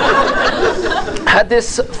 had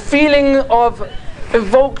this feeling of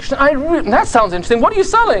evocation? That sounds interesting. What are you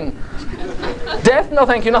selling? Death? No,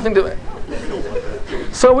 thank you. Nothing to it.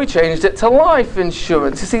 So we changed it to life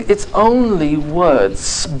insurance. You see, it's only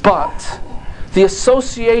words, but the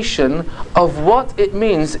association of what it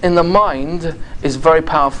means in the mind is very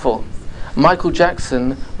powerful. Michael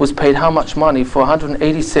Jackson was paid how much money for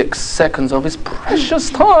 186 seconds of his precious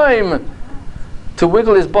time to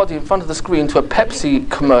wiggle his body in front of the screen to a Pepsi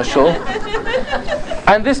commercial?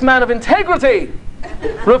 And this man of integrity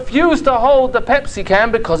refused to hold the Pepsi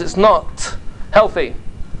can because it's not healthy.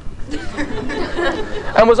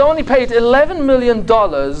 And was only paid $11 million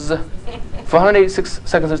for 186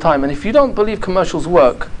 seconds of time. And if you don't believe commercials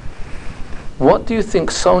work, what do you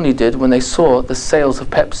think Sony did when they saw the sales of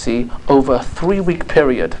Pepsi over a 3-week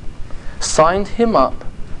period? Signed him up.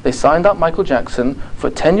 They signed up Michael Jackson for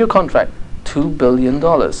a 10-year contract, $2 billion.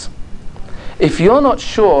 If you're not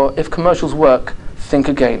sure if commercials work, think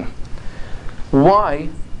again. Why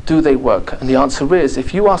do they work? And the answer is,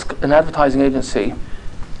 if you ask an advertising agency,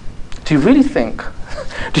 do you really think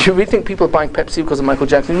people are buying Pepsi because of Michael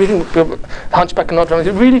Jackson? Do you really think Hunchback of Notre Dame?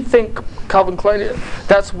 Do you really think Calvin Klein?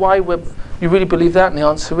 That's why you really believe that? And the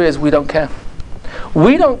answer is, we don't care.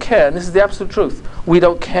 We don't care, and this is the absolute truth. We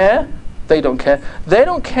don't care, they don't care. They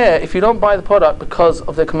don't care if you don't buy the product because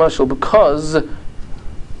of their commercial, because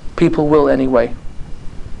people will anyway.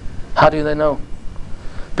 How do they know?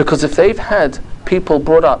 Because if they've had people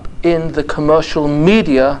brought up in the commercial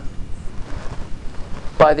media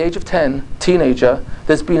by the age of 10, teenager,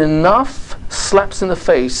 there's been enough slaps in the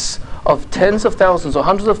face of tens of thousands or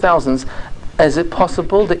hundreds of thousands. Is it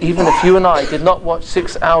possible that even if you and I did not watch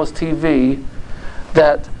 6 hours TV,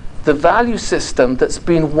 that the value system that's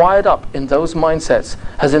been wired up in those mindsets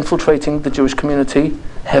has infiltrating the Jewish community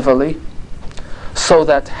heavily, so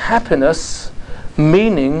that happiness,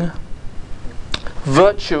 meaning,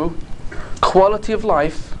 virtue, quality of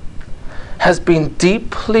life has been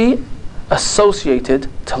deeply associated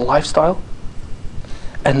to lifestyle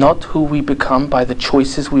and not who we become by the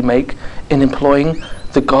choices we make in employing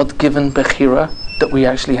the God-given bechira that we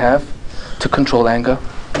actually have to control anger,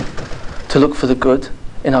 to look for the good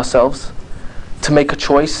in ourselves, to make a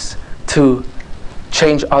choice to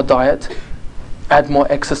change our diet, add more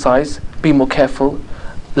exercise, be more careful,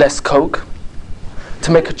 less coke,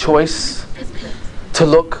 to make a choice to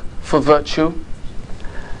look for virtue,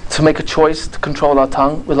 to make a choice to control our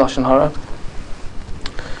tongue with Lashon Hara.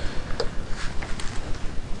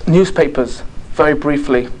 Newspapers, very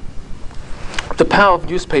briefly. The power of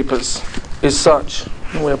newspapers is such.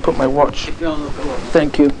 Where I put my watch.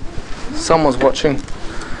 Thank you. Someone's watching.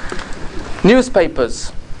 Newspapers.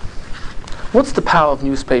 What's the power of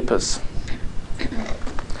newspapers?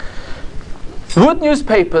 Would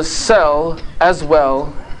newspapers sell as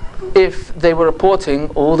well if they were reporting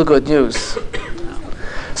all the good news?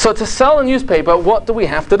 So to sell a newspaper, what do we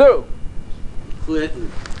have to do?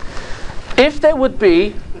 If there would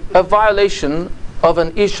be a violation of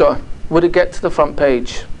an Isha, would it get to the front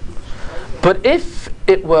page? But if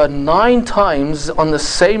it were 9 times on the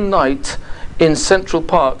same night in Central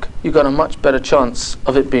Park, you got a much better chance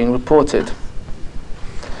of it being reported.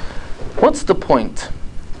 What's the point?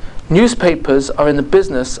 Newspapers are in the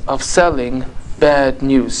business of selling bad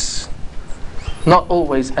news. Not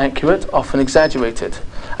always accurate, often exaggerated.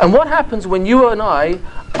 And what happens when you and I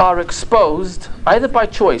are exposed, either by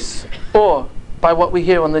choice or by what we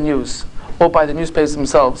hear on the news or by the newspapers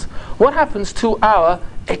themselves? What happens to our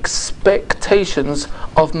expectations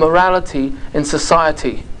of morality in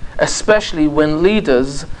society, especially when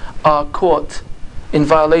leaders are caught in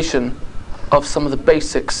violation of some of the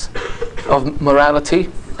basics of morality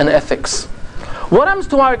and ethics? What happens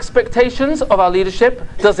to our expectations of our leadership?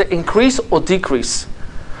 Does it increase or decrease?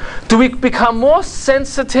 Do we become more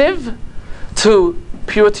sensitive to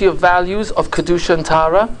purity of values of Kedusha and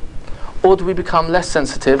Tahara? Or do we become less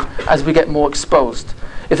sensitive as we get more exposed?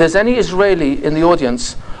 If there's any Israeli in the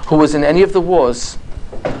audience who was in any of the wars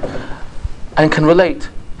and can relate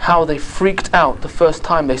how they freaked out the first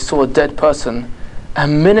time they saw a dead person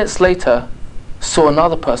and minutes later saw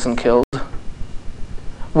another person killed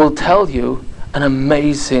will tell you an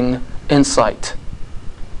amazing insight.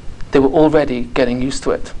 They were already getting used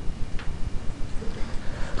to it.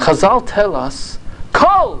 Chazal tell us,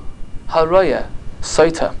 Kol haroyeh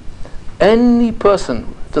soita. Any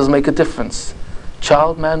person does make a difference,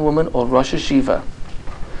 child, man, woman, or Rosh Hashiva,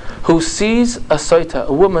 who sees a soita,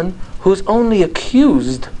 a woman who's only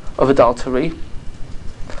accused of adultery,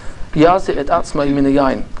 yazi et atzmai min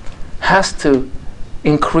hayayin, has to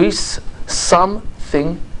increase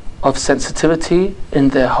something of sensitivity in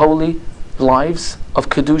their holy lives of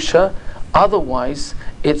kedusha. Otherwise,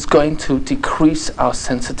 it's going to decrease our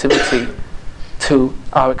sensitivity to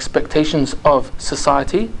our expectations of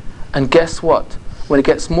society. And guess what? When it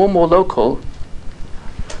gets more and more local,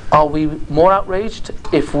 are we more outraged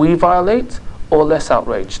if we violate, or less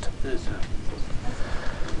outraged?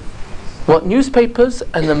 What newspapers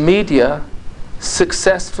and the media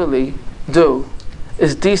successfully do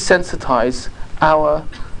is desensitize our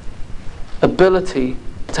ability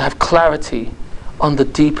to have clarity on the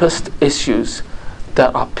deepest issues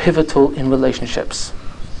that are pivotal in relationships.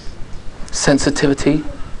 Sensitivity,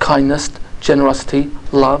 kindness, generosity,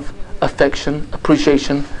 love, affection,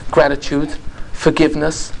 appreciation, gratitude,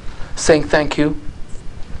 forgiveness, saying thank you,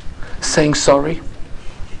 saying sorry.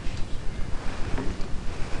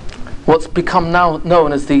 What's become now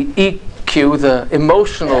known as the EQ, the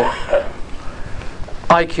emotional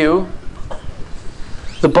IQ,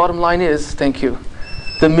 the bottom line is, thank you,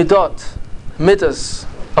 the midas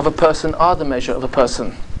of a person are the measure of a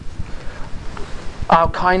person. Our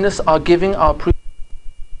kindness, our giving, our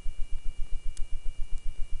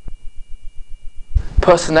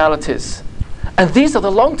personalities. And these are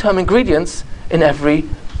the long-term ingredients in every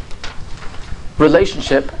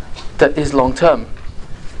relationship that is long-term.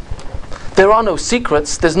 There are no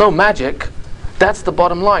secrets, there's no magic. That's the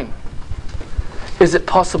bottom line. Is it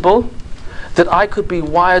possible that I could be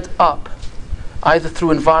wired up either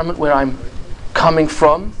through environment where I'm coming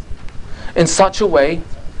from in such a way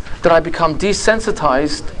that I become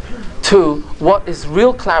desensitized to what is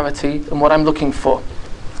real clarity and what I'm looking for?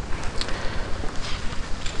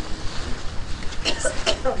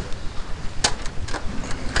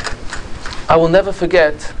 I will never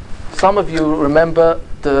forget, some of you remember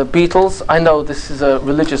the Beatles. I know this is a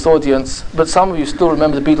religious audience, but some of you still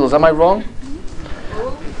remember the Beatles. Am I wrong?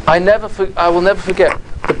 I will never forget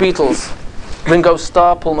the Beatles. Ringo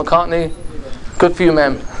Starr, Paul McCartney. Good for you,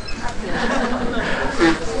 ma'am.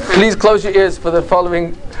 Please close your ears for the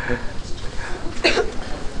following.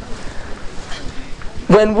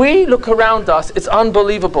 When we look around us, it's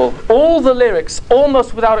unbelievable. All the lyrics,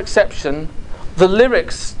 almost without exception, the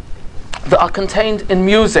lyrics that are contained in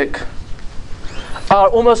music are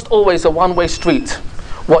almost always a one-way street.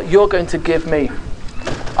 What you're going to give me.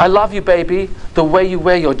 I love you, baby, the way you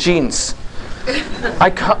wear your jeans. I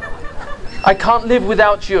can't live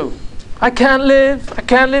without you. I can't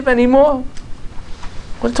live anymore.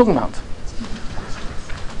 What are you talking about?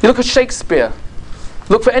 You look at Shakespeare.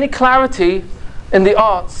 Look for any clarity in the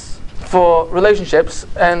arts for relationships,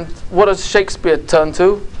 and what does Shakespeare turn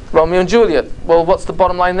to? Romeo and Juliet. Well, what's the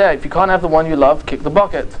bottom line there? If you can't have the one you love, kick the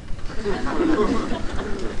bucket.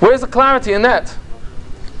 Where's the clarity in that?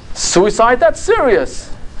 Suicide? That's serious.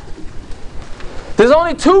 There's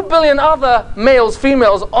only 2 billion other males,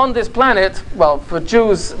 females on this planet. Well, for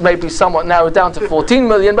Jews, maybe somewhat narrowed down to 14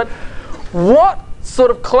 million, but what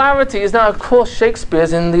sort of clarity is now? Of course,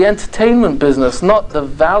 Shakespeare's in the entertainment business, not the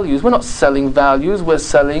values. We're not selling values, we're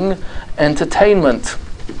selling entertainment.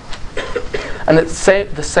 And it's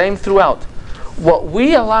the same throughout. What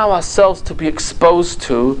we allow ourselves to be exposed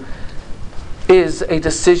to is a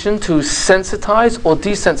decision to sensitize or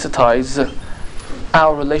desensitize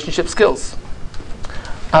our relationship skills,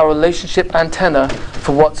 our relationship antenna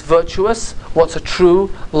for what's virtuous, what's a true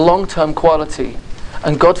long-term quality,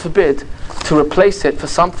 and God forbid to replace it for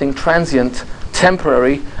something transient,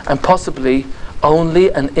 temporary, and possibly only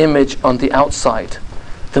an image on the outside.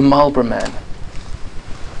 The Marlboro Man.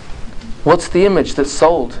 What's the image that's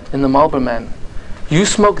sold in the Marlboro Man? You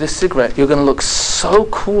smoke this cigarette, you're going to look so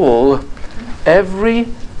cool. Every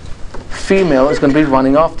female is going to be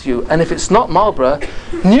running after you. And if it's not Marlboro,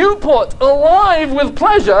 Newport, alive with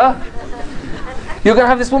pleasure, you're going to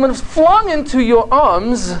have this woman flung into your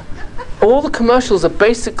arms. All the commercials are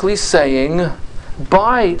basically saying,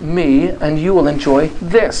 buy me and you will enjoy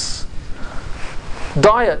this.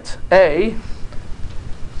 Diet A,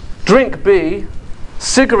 drink B,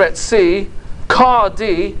 cigarette C, car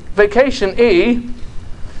D, vacation E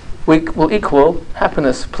will equal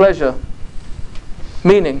happiness, pleasure.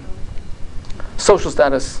 Meaning, social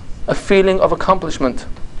status, a feeling of accomplishment.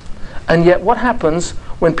 And yet what happens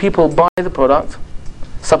when people buy the product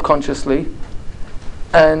subconsciously,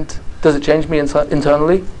 and does it change me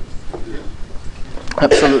internally?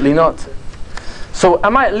 Absolutely not. So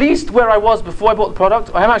am I at least where I was before I bought the product,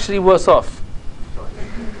 or am I actually worse off?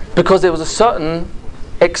 Because there was a certain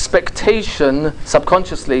expectation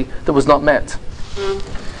subconsciously that was not met.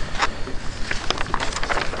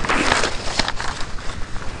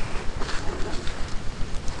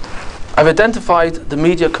 I've identified the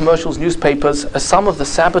media, commercials, newspapers as some of the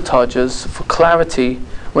sabotagers for clarity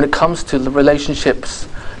when it comes to the relationships,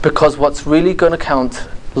 because what's really going to count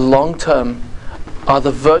long term are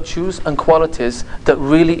the virtues and qualities that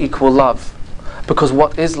really equal love. Because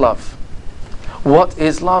what is love? What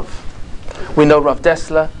is love? We know Rav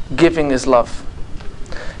Dessler, giving is love.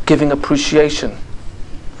 Giving appreciation.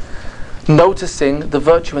 Noticing the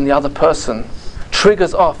virtue in the other person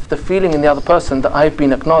triggers off the feeling in the other person that I've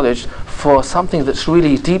been acknowledged for something that's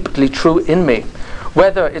really deeply true in me.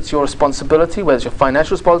 Whether it's your responsibility, whether it's your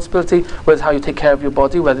financial responsibility, whether it's how you take care of your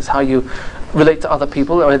body, whether it's how you relate to other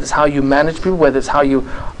people, or whether it's how you manage people, whether it's how you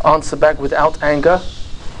answer back without anger.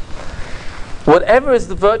 Whatever is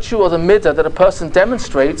the virtue or the midah that a person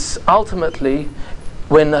demonstrates, ultimately,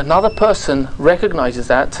 when another person recognizes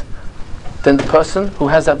that, then the person who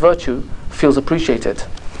has that virtue feels appreciated.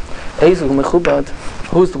 Who's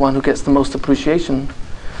the one who gets the most appreciation?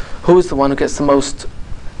 Who is the one who gets the most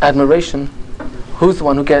admiration? Who's the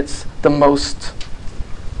one who gets the most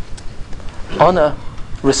honor,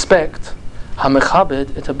 respect?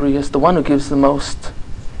 Hamechabed et habriyas, the one who gives the most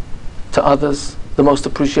to others, the most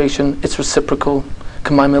appreciation. It's reciprocal.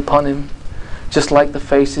 K'mayim panim. Just like the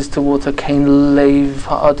face is to water, kain leiv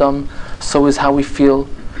ha'adam, so is how we feel.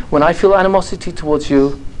 When I feel animosity towards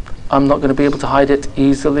you, I'm not going to be able to hide it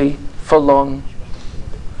easily for long.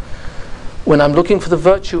 When I'm looking for the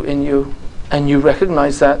virtue in you, and you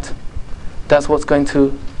recognize that, that's what's going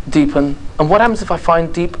to deepen. And what happens if I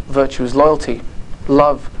find deep virtues? Loyalty,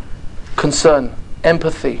 love, concern,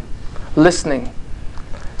 empathy, listening,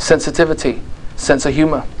 sensitivity, sense of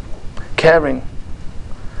humor, caring,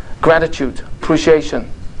 gratitude, appreciation,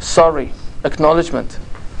 sorry, acknowledgement,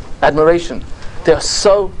 admiration. There are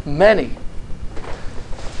so many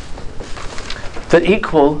that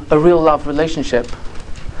equal a real love relationship,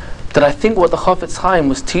 that I think what the Chafetz Chaim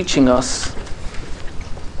was teaching us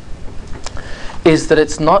is that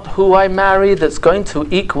it's not who I marry that's going to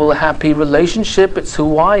equal a happy relationship, it's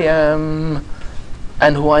who I am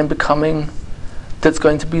and who I'm becoming that's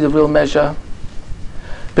going to be the real measure.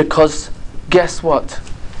 Because guess what?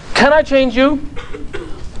 Can I change you?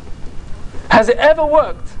 Has it ever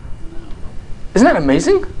worked? Isn't that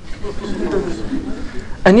amazing?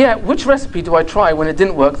 And yet, which recipe do I try when it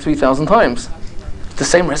didn't work 3,000 times? The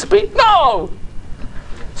same recipe? No!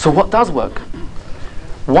 So what does work?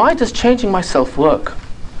 Why does changing myself work?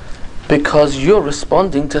 Because you're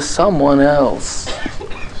responding to someone else.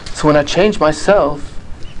 So when I change myself,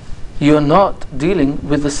 you're not dealing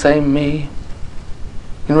with the same me.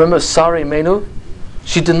 You remember Sarah Imenu?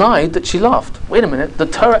 She denied that she laughed. Wait a minute, the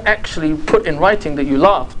Torah actually put in writing that you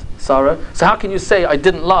laughed, Sarah. So how can you say I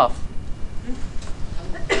didn't laugh?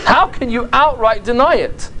 How can you outright deny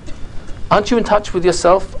it? Aren't you in touch with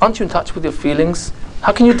yourself? Aren't you in touch with your feelings?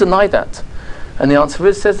 How can you deny that? And the answer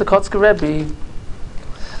is, says the Kotzker Rebbe,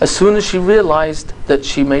 as soon as she realized that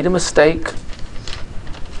she made a mistake,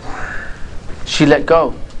 she let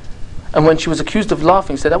go. And when she was accused of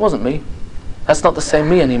laughing, she said, that wasn't me. That's not the same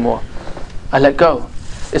me anymore. I let go.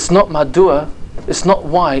 It's not madua, it's not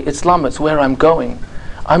why, it's lama, it's where I'm going.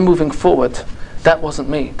 I'm moving forward. That wasn't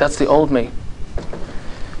me. That's the old me.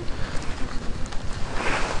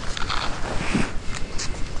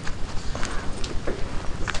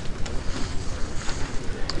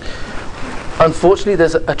 Unfortunately,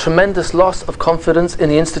 there's a tremendous loss of confidence in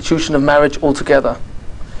the institution of marriage altogether.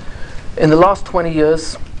 In the last 20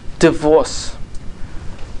 years, divorce,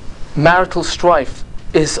 marital strife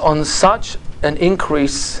is on such an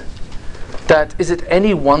increase that is it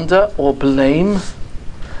any wonder or blame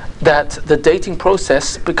that the dating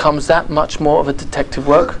process becomes that much more of a detective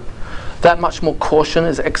work, that much more caution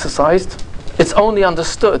is exercised? It's only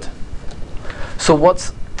understood. So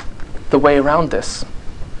what's the way around this?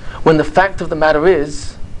 When the fact of the matter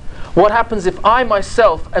is, what happens if I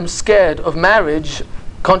myself am scared of marriage,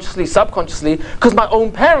 consciously, subconsciously, because my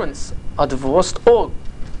own parents are divorced or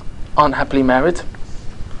aren't happily married?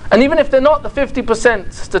 And even if they're not the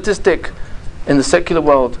 50% statistic in the secular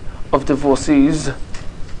world of divorcees,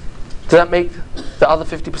 does that make the other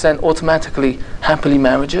 50% automatically happily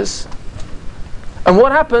marriages? And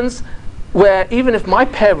what happens where even if my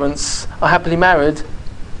parents are happily married,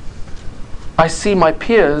 I see my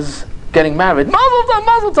peers getting married. Mazel tov,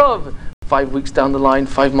 mazel tov! 5 weeks down the line,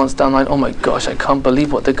 5 months down the line, oh my gosh, I can't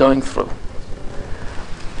believe what they're going through.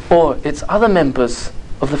 Or it's other members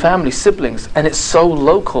of the family, siblings, and it's so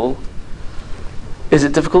local. Is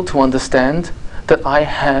it difficult to understand that I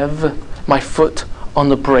have my foot on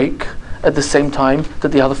the brake at the same time that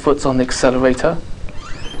the other foot's on the accelerator?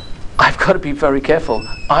 I've got to be very careful.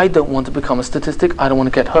 I don't want to become a statistic. I don't want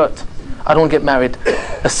to get hurt. I don't want to get married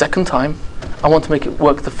a second time. I want to make it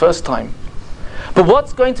work the first time. But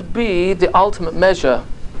what's going to be the ultimate measure?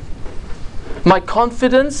 My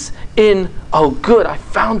confidence in, oh good, I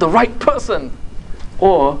found the right person.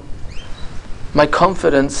 Or my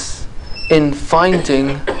confidence in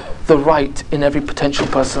finding the right in every potential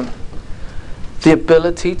person. The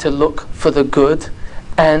ability to look for the good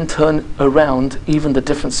and turn around even the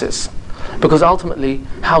differences. Because ultimately,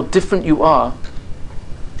 how different you are,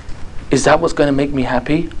 is that what's going to make me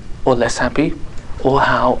happy or less happy? Or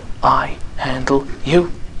how I handle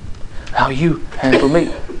you? How you handle me?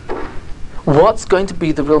 What's going to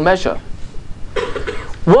be the real measure?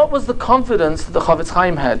 What was the confidence that the Chavetz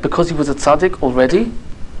Chaim had? Because he was a tzaddik already?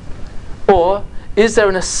 Or is there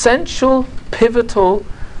an essential, pivotal,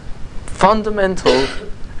 fundamental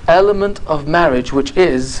element of marriage, which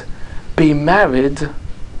is be married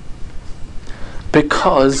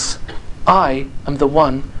because I am the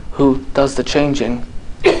one who does the changing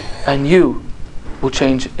and you will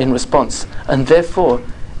change in response, and therefore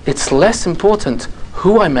it's less important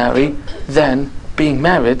who I marry than being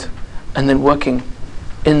married and then working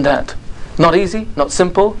in that. Not easy, not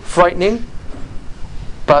simple, frightening,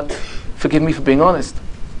 but forgive me for being honest.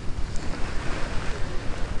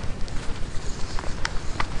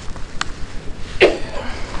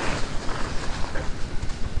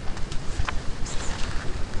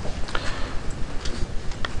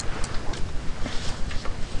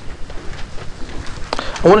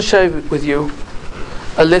 I want to share with you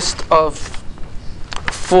a list of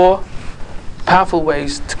 4 powerful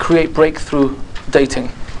ways to create breakthrough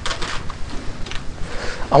dating.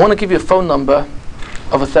 I want to give you a phone number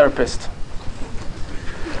of a therapist.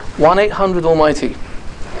 1-800-ALMIGHTY.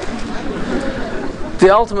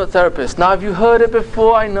 The ultimate therapist. Now, have you heard it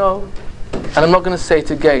before? I know. And I'm not going to say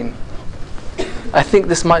it again. I think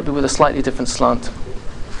this might be with a slightly different slant.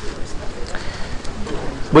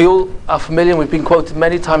 We all are familiar, we've been quoted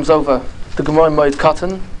many times over, the Gemara in Moed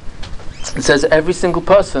Katan. It says every single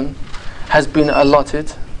person has been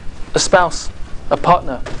allotted a spouse, a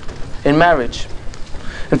partner, in marriage.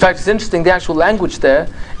 In fact, it's interesting, the actual language there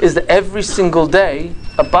is that every single day,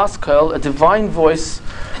 a baskel, a divine voice,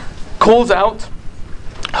 calls out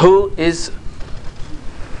who is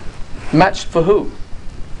matched for who.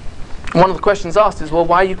 One of the questions asked is, well,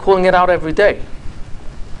 why are you calling it out every day?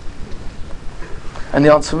 And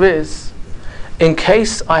the answer is, in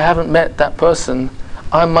case I haven't met that person,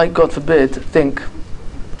 I might, God forbid, think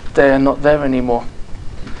they are not there anymore.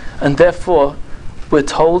 And therefore, we're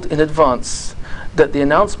told in advance that the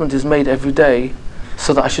announcement is made every day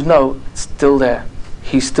so that I should know it's still there.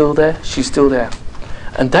 He's still there, she's still there.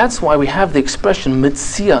 And that's why we have the expression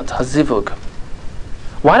mitziat hazivug.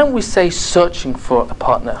 Why don't we say searching for a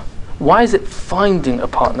partner? Why is it finding a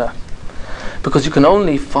partner? Because you can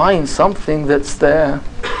only find something that's there.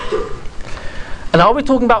 And are we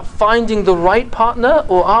talking about finding the right partner,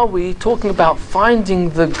 or are we talking about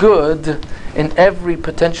finding the good in every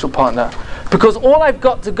potential partner? Because all I've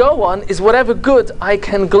got to go on is whatever good I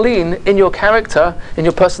can glean in your character, in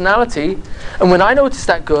your personality. And when I notice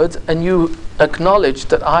that good and you acknowledge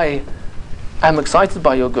that I am excited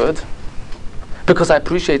by your good, because I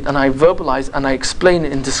appreciate and I verbalize and I explain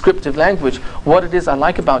in descriptive language what it is I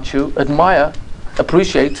like about you, admire,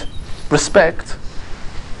 appreciate, respect,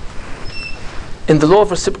 in the law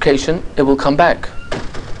of reciprocation, it will come back.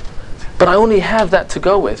 But I only have that to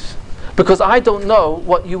go with, because I don't know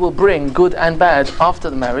what you will bring, good and bad, after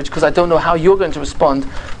the marriage, because I don't know how you're going to respond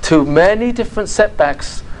to many different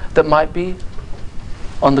setbacks that might be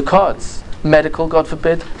on the cards. Medical, God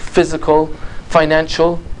forbid, physical,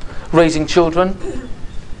 financial, raising children.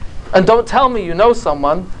 And don't tell me you know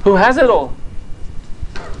someone who has it all.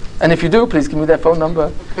 And if you do, please give me their phone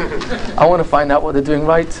number. I want to find out what they're doing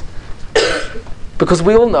right. Because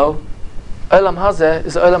we all know Olam Hazeh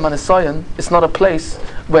is Olam HaNisayon. It's not a place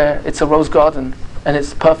where it's a rose garden and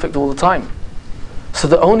it's perfect all the time. So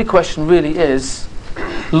the only question really is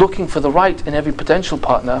looking for the right in every potential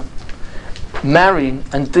partner, marrying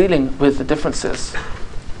and dealing with the differences.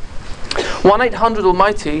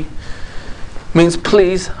 1-800-ALMIGHTY means,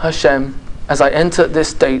 please Hashem, as I enter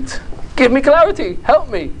this date, give me clarity, help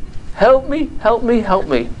me help me, help me, help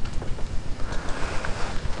me.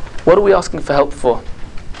 What are we asking for help for?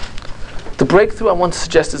 The breakthrough I want to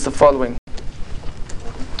suggest is the following.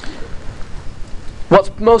 What's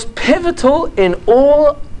most pivotal in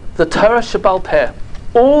all the Torah Shabbal Peh,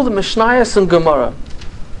 all the Mishnayos and Gemara,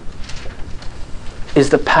 is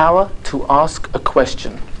the power to ask a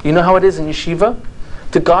question. You know how it is in yeshiva?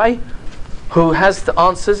 The guy who has the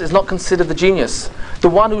answers is not considered the genius. The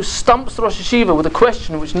one who stumps the Rosh Yeshiva with a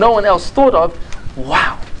question which no one else thought of,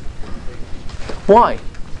 wow. Why?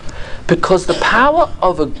 Because the power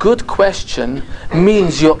of a good question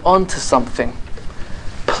means you're onto something.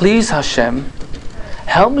 Please Hashem,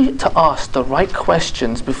 help me to ask the right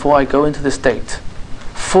questions before I go into this date.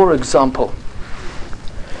 For example,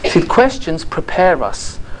 see, questions prepare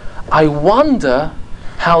us. I wonder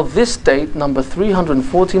how this date, number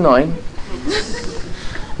 349,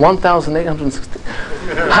 1860,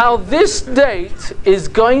 how this date is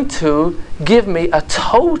going to give me a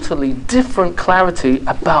totally different clarity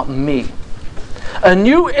about me. A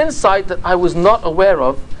new insight that I was not aware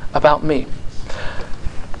of about me.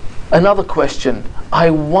 Another question. I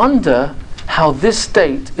wonder how this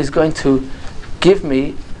date is going to give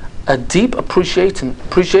me a deep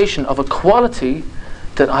appreciation of a quality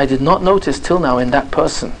that I did not notice till now in that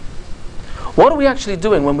person. What are we actually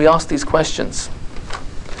doing when we ask these questions?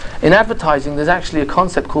 In advertising, there's actually a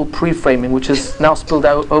concept called pre-framing, which is now spilled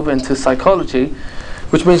out over into psychology,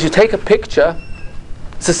 which means you take a picture,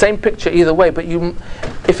 it's the same picture either way, but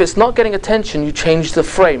if it's not getting attention, you change the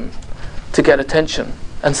frame to get attention.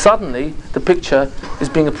 And suddenly, the picture is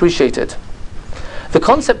being appreciated. The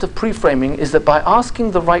concept of pre-framing is that by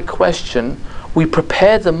asking the right question, we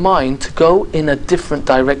prepare the mind to go in a different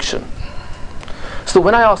direction. So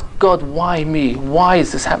when I ask God, why me? Why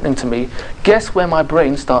is this happening to me? Guess where my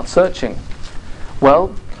brain starts searching?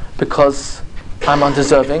 Well, because I'm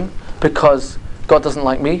undeserving, because God doesn't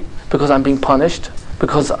like me, because I'm being punished,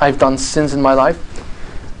 because I've done sins in my life.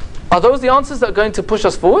 Are those the answers that are going to push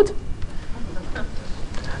us forward?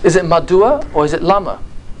 Is it Madua or is it Lama?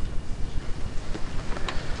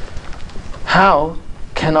 How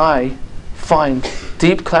can I find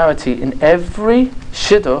deep clarity in every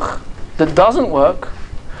shidduch that doesn't work,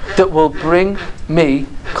 that will bring me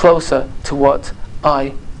closer to what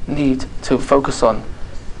I need to focus on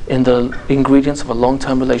in the ingredients of a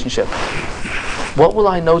long-term relationship? What will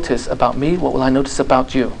I notice about me? What will I notice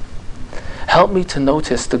about you? Help me to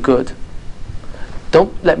notice the good.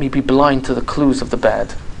 Don't let me be blind to the clues of the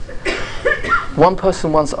bad. One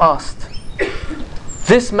person once asked,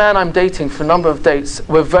 this man I'm dating for a number of dates,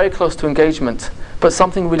 we're very close to engagement, but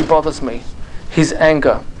something really bothers me. His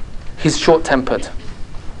anger. He's short-tempered.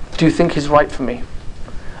 Do you think he's right for me?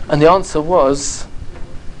 And the answer was,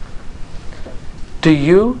 do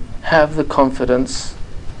you have the confidence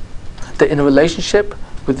that in a relationship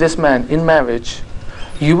with this man, in marriage,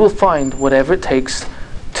 you will find whatever it takes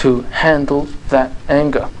to handle that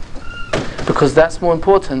anger? Because that's more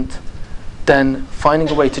important than finding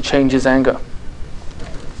a way to change his anger.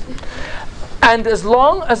 And as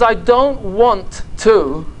long as I don't want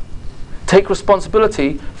to take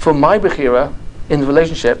responsibility for my bechira in the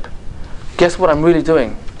relationship, guess what I'm really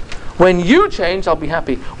doing? When you change, I'll be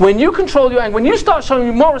happy. When you control your anger, when you start showing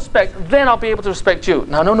me more respect, then I'll be able to respect you.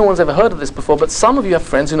 Now, I know no one's ever heard of this before, but some of you have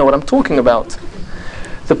friends who know what I'm talking about.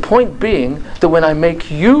 The point being that when I make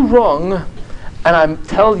you wrong, and I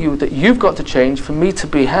tell you that you've got to change for me to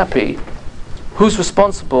be happy, who's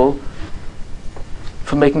responsible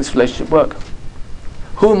for making this relationship work?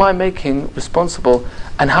 Who am I making responsible,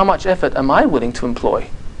 and how much effort am I willing to employ?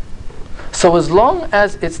 So as long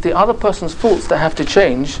as it's the other person's faults that have to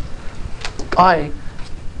change, I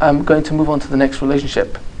am going to move on to the next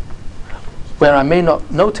relationship. Where I may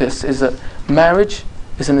not notice is that marriage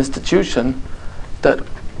is an institution that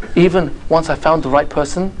even once I found the right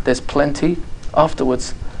person, there's plenty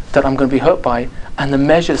afterwards that I'm going to be hurt by, and the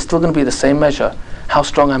measure is still going to be the same measure. How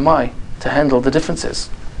strong am I to handle the differences?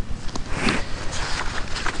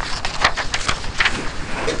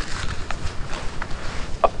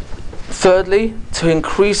 Thirdly, to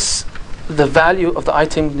increase the value of the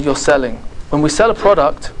item you're selling. When we sell a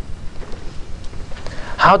product,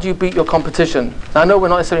 how do you beat your competition? Now, I know we're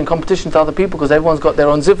not necessarily in competition to other people because everyone's got their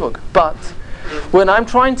own zivug, but when I'm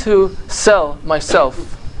trying to sell myself,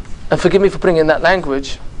 and forgive me for putting in that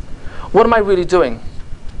language, what am I really doing?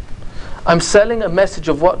 I'm selling a message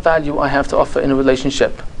of what value I have to offer in a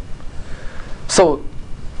relationship. So,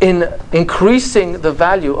 in increasing the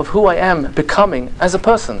value of who I am becoming as a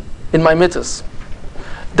person in my mitzvahs,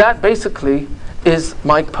 that basically is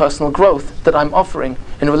my personal growth that I'm offering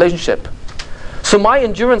in a relationship. So my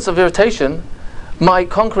endurance of irritation my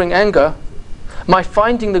conquering anger, my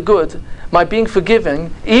finding the good, my being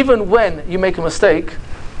forgiving, even when you make a mistake,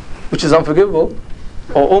 which is unforgivable,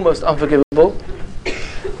 or almost unforgivable,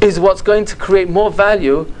 is what's going to create more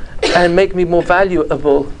value and make me more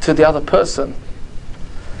valuable to the other person.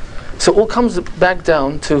 So it all comes back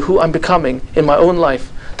down to who I'm becoming in my own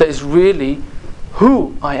life. That is really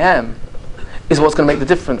who I am is what's going to make the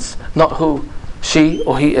difference, not who she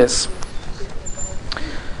or he is.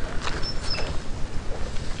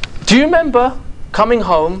 Do you remember coming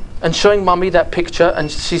home and showing Mummy that picture, and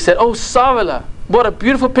she said, "Oh, Sarala, what a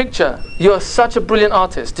beautiful picture. You're such a brilliant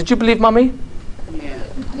artist." Did you believe Mummy? Yeah.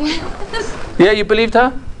 Yeah, you believed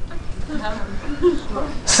her?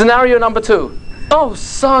 Scenario number 2. "Oh,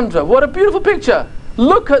 Sandra, what a beautiful picture.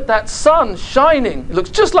 Look at that sun shining. It looks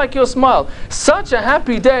just like your smile. Such a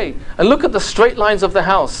happy day. And look at the straight lines of the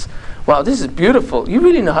house. Wow, this is beautiful. You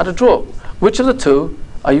really know how to draw. Which of the two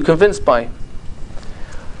are you convinced by?"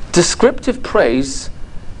 Descriptive praise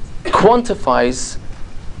quantifies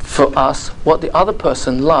for us what the other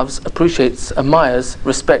person loves, appreciates, admires,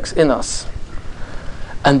 respects in us.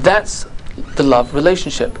 And that's the love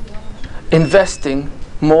relationship. Investing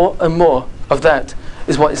more and more of that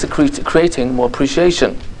is what is creating more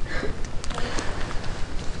appreciation.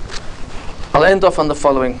 I'll end off on the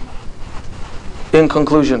following. In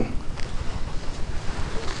conclusion,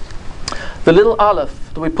 the little aleph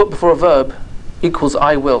that we put before a verb equals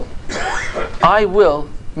I will. I will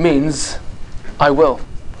means I will.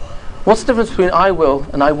 What's the difference between I will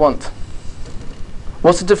and I want?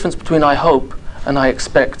 What's the difference between I hope and I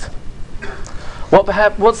expect?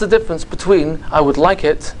 What's the difference between I would like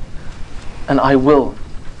it and I will?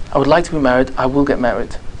 I would like to be married, I will get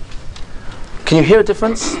married. Can you hear a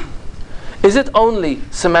difference? Is it only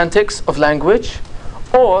semantics of language,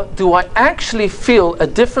 or do I actually feel a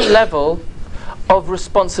different level of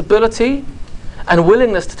responsibility and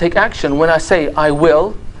willingness to take action when I say I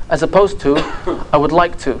will, as opposed to I would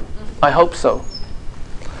like to, I hope so?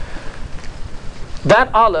 That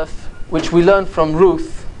aleph, which we learned from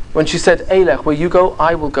Ruth, when she said, "Elech, where you go,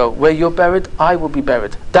 I will go. Where you're buried, I will be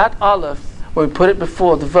buried." That aleph, when we put it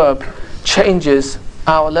before the verb, changes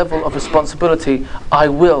our level of responsibility. I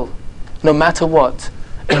will, no matter what,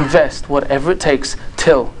 invest whatever it takes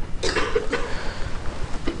till.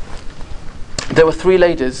 There were 3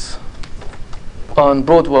 ladies on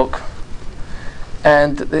Broadwalk,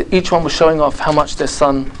 and each one was showing off how much their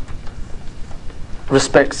son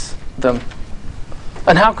respects them.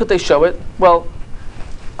 And how could they show it? Well,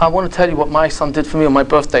 I want to tell you what my son did for me on my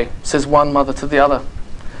birthday, says one mother to the other.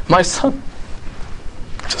 My son,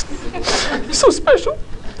 just so special.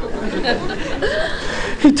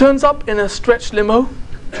 He turns up in a stretched limo.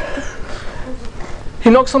 He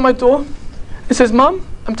knocks on my door. He says, "Mum,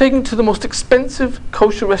 I'm taking you to the most expensive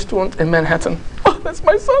kosher restaurant in Manhattan." Oh, that's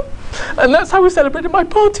my son. And that's how we celebrated my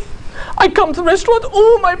party. I come to the restaurant,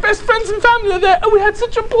 all my best friends and family are there, and we had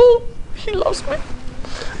such a ball. He loves me.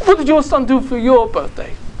 What did your son do for your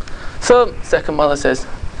birthday? So, second mother says,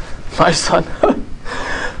 "My son,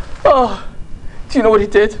 oh, do you know what he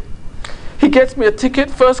did? He gets me a ticket,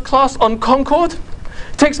 first class on Concorde,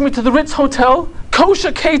 takes me to the Ritz Hotel,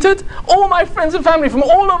 kosher catered, all my friends and family from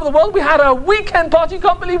all over the world. We had a weekend party. You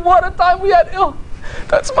can't believe what a time we had. Oh,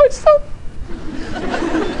 that's my son."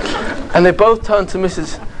 And they both turn to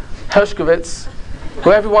Mrs. Hershkovitz,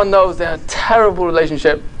 who everyone knows they had a terrible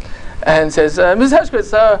relationship, and says, "Mrs.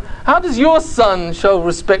 Hershkovitz, how does your son show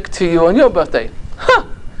respect to you on your birthday?" "Huh,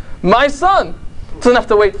 my son doesn't have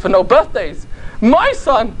to wait for no birthdays. My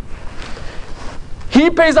son, he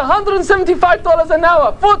pays $175 an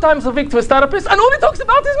hour, 4 times a week to his therapist, and all he talks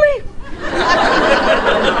about is me."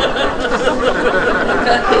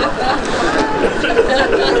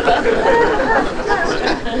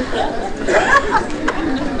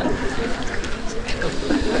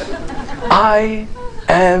 I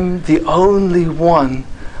am the only one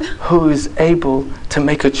who is able to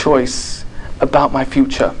make a choice about my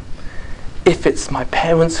future. If it's my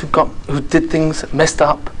parents who did things messed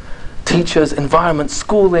up, teachers, environment,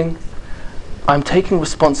 schooling, I'm taking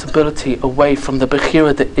responsibility away from the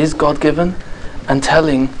bechira that is God-given and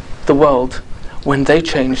telling the world, when they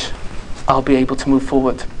change, I'll be able to move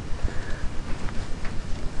forward.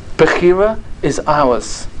 Bechira is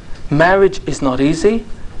ours. Marriage is not easy.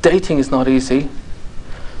 Dating is not easy.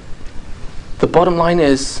 The bottom line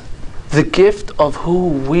is, the gift of who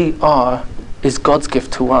we are is God's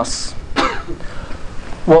gift to us.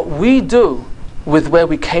 What we do with where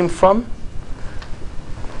we came from,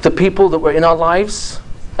 the people that were in our lives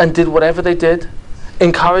and did whatever they did,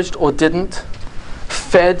 encouraged or didn't,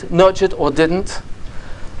 fed, nurtured or didn't,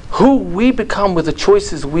 who we become with the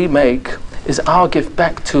choices we make is our gift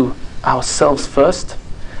back to ourselves first,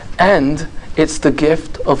 and it's the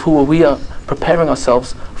gift of who we are preparing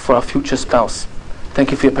ourselves for our future spouse.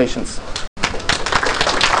 Thank you for your patience.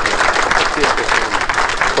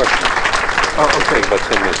 Oh, okay. About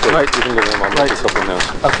 10 minutes. Right. You can leave them on. Right. A couple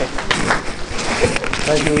announcements. Okay.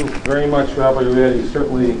 Thank you very much, Rabbi Red.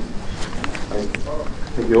 Certainly, I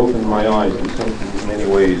think you opened my eyes in many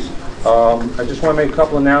ways. I just want to make a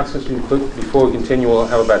couple announcents before we continue. We'll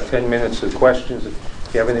have about 10 minutes of questions.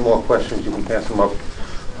 If you have any more questions, you can pass them up.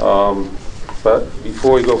 But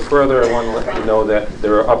before we go further, I want to let you know that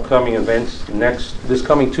there are upcoming events this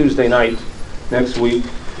coming Tuesday night, next week.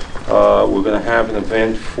 We're going to have an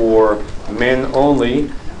event for men only,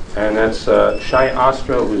 and that's Shai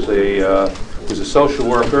Astra, who's a social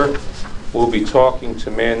worker. We'll be talking to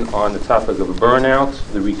men on the topic of burnout,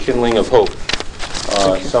 the rekindling of hope.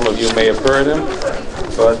 Some of you may have heard him,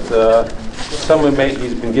 but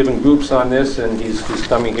he's been giving groups on this, and he's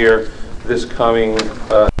coming here this coming.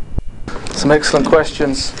 Some excellent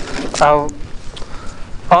questions. I'll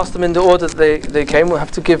ask them in the order they came. We'll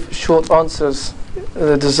have to give short answers.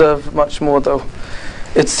 They deserve much more, though.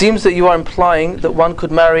 It seems that you are implying that one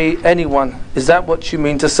could marry anyone. Is that what you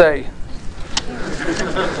mean to say?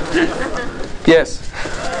 Yes.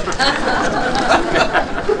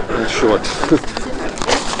 In short.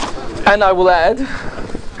 And I will add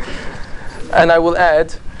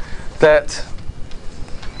that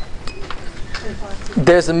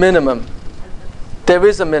there's a minimum. There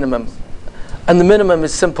is a minimum. And the minimum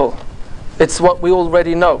is simple. It's what we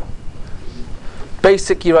already know.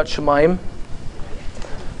 Basic Yirat Shamayim.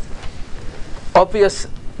 Obvious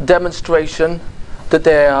demonstration that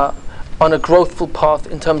they are on a growthful path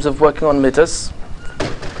in terms of working on midas.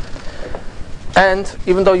 And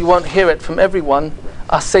even though you won't hear it from everyone,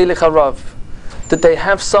 Asei Harav, that they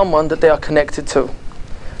have someone that they are connected to.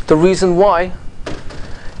 The reason why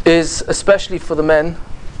is, especially for the men,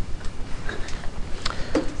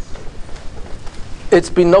 it's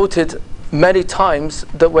been noted many times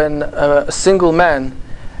that when a single man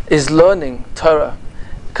is learning Torah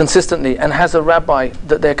consistently and has a rabbi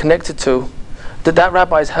that they're connected to, that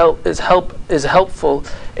rabbi is helpful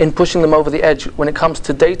in pushing them over the edge when it comes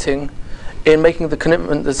to dating, in making the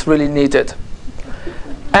commitment that's really needed.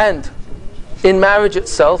 And in marriage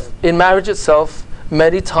itself,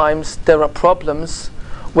 many times there are problems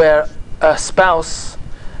where a spouse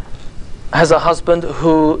has a husband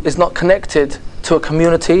who is not connected to a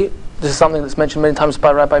community. This is something that's mentioned many times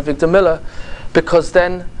by Rabbi Victor Miller, because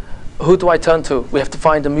then who do I turn to? We have to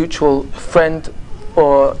find a mutual friend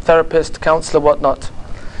or therapist, counselor, whatnot.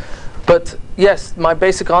 But yes, my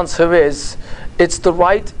basic answer is, it's the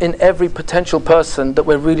right in every potential person that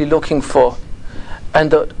we're really looking for, and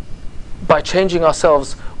that by changing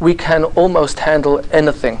ourselves we can almost handle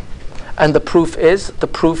anything. And the proof is the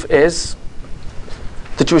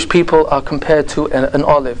Jewish people are compared to an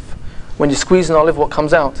olive. When you squeeze an olive, what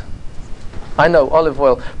comes out? I know, olive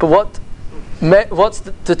oil. But what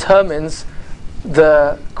determines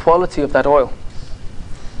the quality of that oil?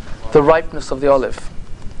 The ripeness of the olive.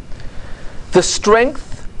 The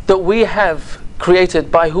strength that we have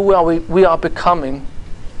created by who we are becoming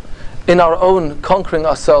in our own conquering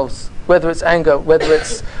ourselves, whether it's anger, whether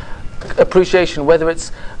it's appreciation, whether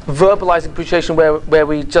it's verbalizing appreciation where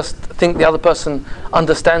we just think the other person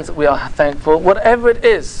understands that we are thankful, whatever it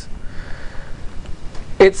is,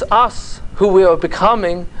 it's us who we are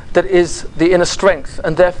becoming that is the inner strength.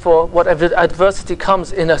 And therefore, whatever adversity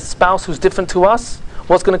comes in a spouse who's different to us,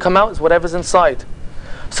 what's going to come out is whatever's inside.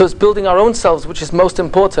 So it's building our own selves which is most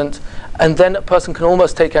important, and then a person can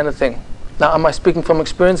almost take anything. Now, am I speaking from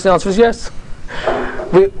experience? The answer is yes.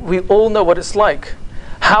 We all know what it's like.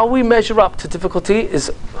 How we measure up to difficulty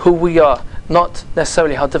is who we are, not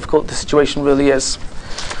necessarily how difficult the situation really is.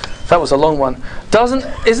 That was a long one.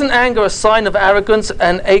 Isn't anger a sign of arrogance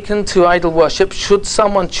and akin to idol worship? Should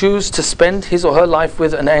someone choose to spend his or her life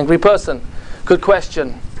with an angry person? Good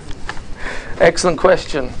question. Excellent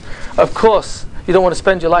question. Of course, you don't want to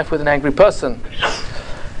spend your life with an angry person.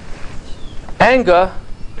 Anger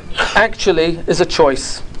actually is a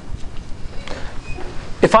choice.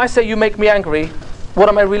 If I say you make me angry, what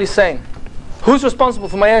am I really saying? Who's responsible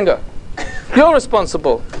for my anger? You're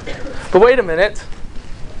responsible. But wait a minute.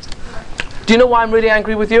 Do you know why I'm really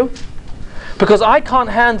angry with you? Because I can't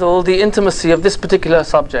handle the intimacy of this particular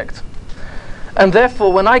subject. And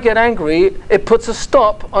therefore, when I get angry, it puts a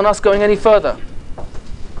stop on us going any further.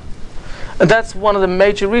 And that's one of the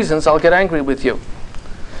major reasons I'll get angry with you.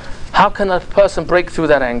 How can a person break through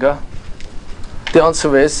that anger? The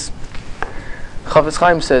answer is, Chavetz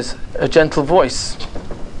Chaim says, a gentle voice.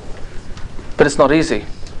 But it's not easy.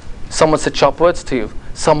 Someone said sharp words to you.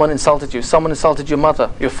 Someone insulted you. Someone insulted your mother,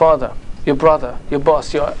 your father, your brother, your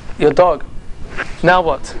boss, your dog. Now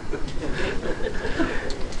what?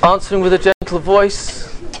 Answering with a gentle voice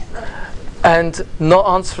and not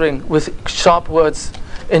answering with sharp words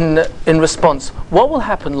in response. What will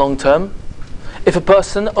happen long term if a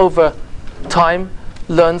person over time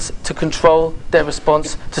learns to control their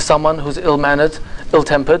response to someone who's ill-mannered,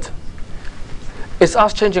 ill-tempered? It's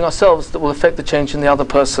us changing ourselves that will affect the change in the other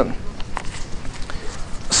person.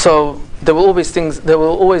 So there will always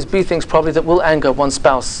be things probably that will anger one's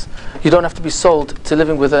spouse. You don't have to be sold to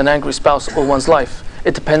living with an angry spouse all one's life.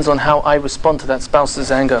 It depends on how I respond to that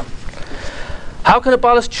spouse's anger. How can a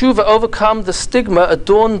Balas Tshuva overcome the stigma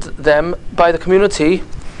adorned them by the community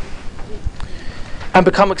and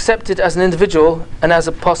become accepted as an individual and as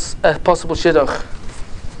a possible shidduch?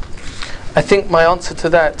 I think my answer to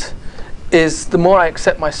that is the more I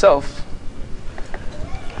accept myself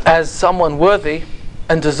as someone worthy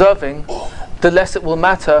and deserving, the less it will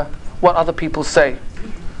matter what other people say.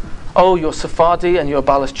 Oh, you're Sephardi and you're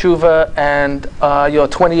Balas Tshuva and you're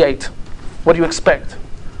 28. What do you expect?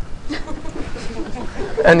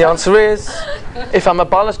 And the answer is, if I'm a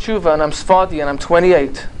Balas Tshuva and I'm Sephardi and I'm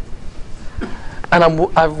 28, and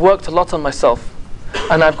I've worked a lot on myself,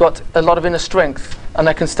 and I've got a lot of inner strength, and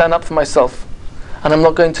I can stand up for myself, and I'm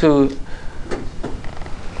not going to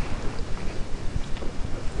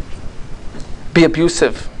be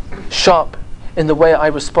abusive, sharp in the way I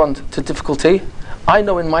respond to difficulty, I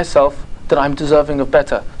know in myself that I'm deserving of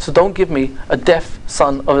better. So don't give me a deaf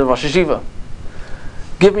son of a Rosh Hashiva.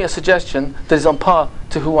 Give me a suggestion that is on par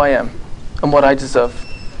to who I am and what I deserve.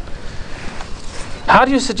 How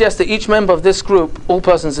do you suggest that each member of this group, all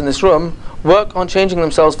persons in this room, work on changing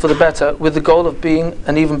themselves for the better with the goal of being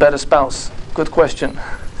an even better spouse? Good question.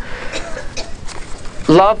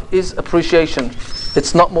 Love is appreciation.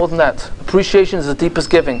 It's not more than that. Appreciation is the deepest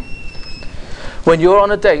giving. When you're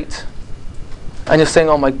on a date and you're saying,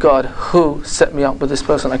 oh my God, who set me up with this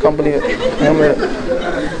person? I can't believe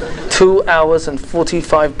it. 2 hours and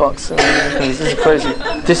 $45. This is crazy.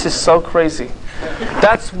 This is so crazy.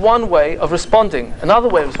 That's one way of responding. Another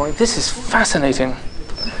way of responding, this is fascinating.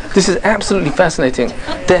 This is absolutely fascinating.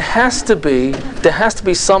 There has to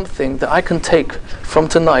be something that I can take from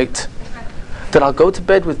tonight that I'll go to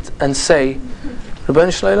bed with and say,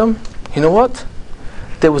 Rebbeinu Shalom, you know what?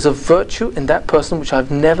 There was a virtue in that person which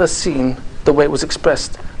I've never seen the way it was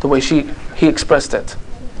expressed, the way he expressed it.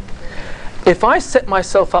 If I set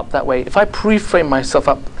myself up that way, if I pre-frame myself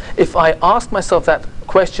up, if I ask myself that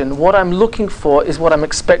question, what I'm looking for is what I'm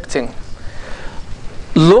expecting.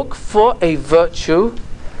 Look for a virtue,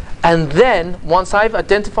 and then, once I've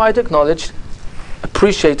identified, acknowledged,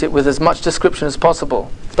 appreciate it with as much description as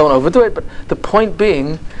possible. Don't overdo it, but the point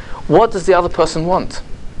being, what does the other person want?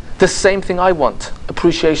 The same thing I want,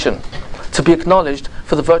 appreciation, to be acknowledged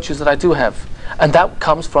for the virtues that I do have. And that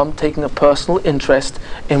comes from taking a personal interest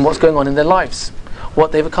in what's going on in their lives,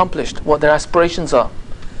 what they've accomplished, what their aspirations are.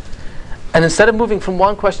 And instead of moving from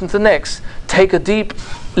one question to the next, take a deep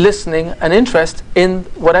listening and interest in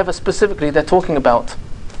whatever specifically they're talking about.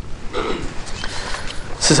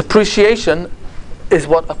 So appreciation is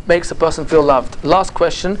what makes a person feel loved. Last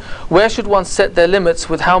question, where should one set their limits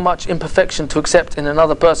with how much imperfection to accept in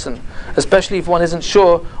another person, especially if one isn't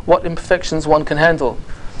sure what imperfections one can handle?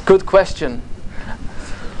 Good question.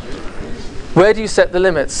 Where do you set the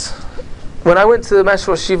limits? When I went to the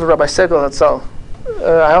Master Rosh Hashiva, Rabbi Segal Hatzal,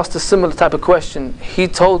 I asked a similar type of question. He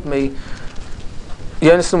told me,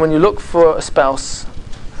 you understand, when you look for a spouse,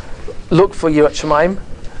 look for Yirat Shamayim,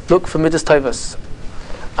 look for Midas Tovos.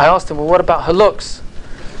 I asked him, well, what about her looks?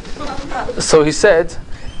 So he said,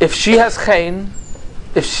 if she has chen,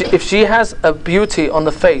 if she has a beauty on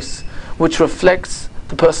the face which reflects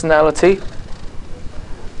the personality,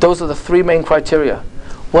 those are the three main criteria.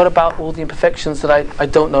 What about all the imperfections that I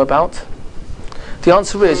don't know about? The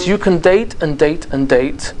answer is, you can date and date and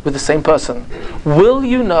date with the same person. Will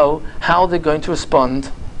you know how they're going to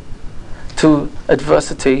respond to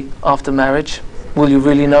adversity after marriage? Will you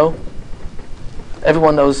really know?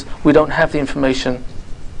 Everyone knows we don't have the information,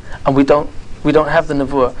 and we don't have the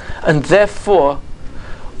nevuah. And therefore,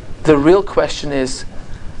 the real question is,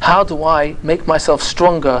 how do I make myself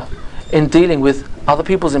stronger in dealing with other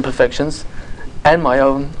people's imperfections and my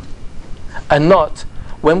own, and not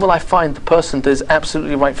when will I find the person that is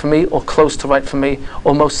absolutely right for me, or close to right for me,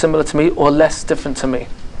 or most similar to me, or less different to me?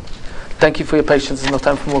 Thank you for your patience. There's no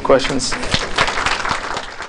time for more questions.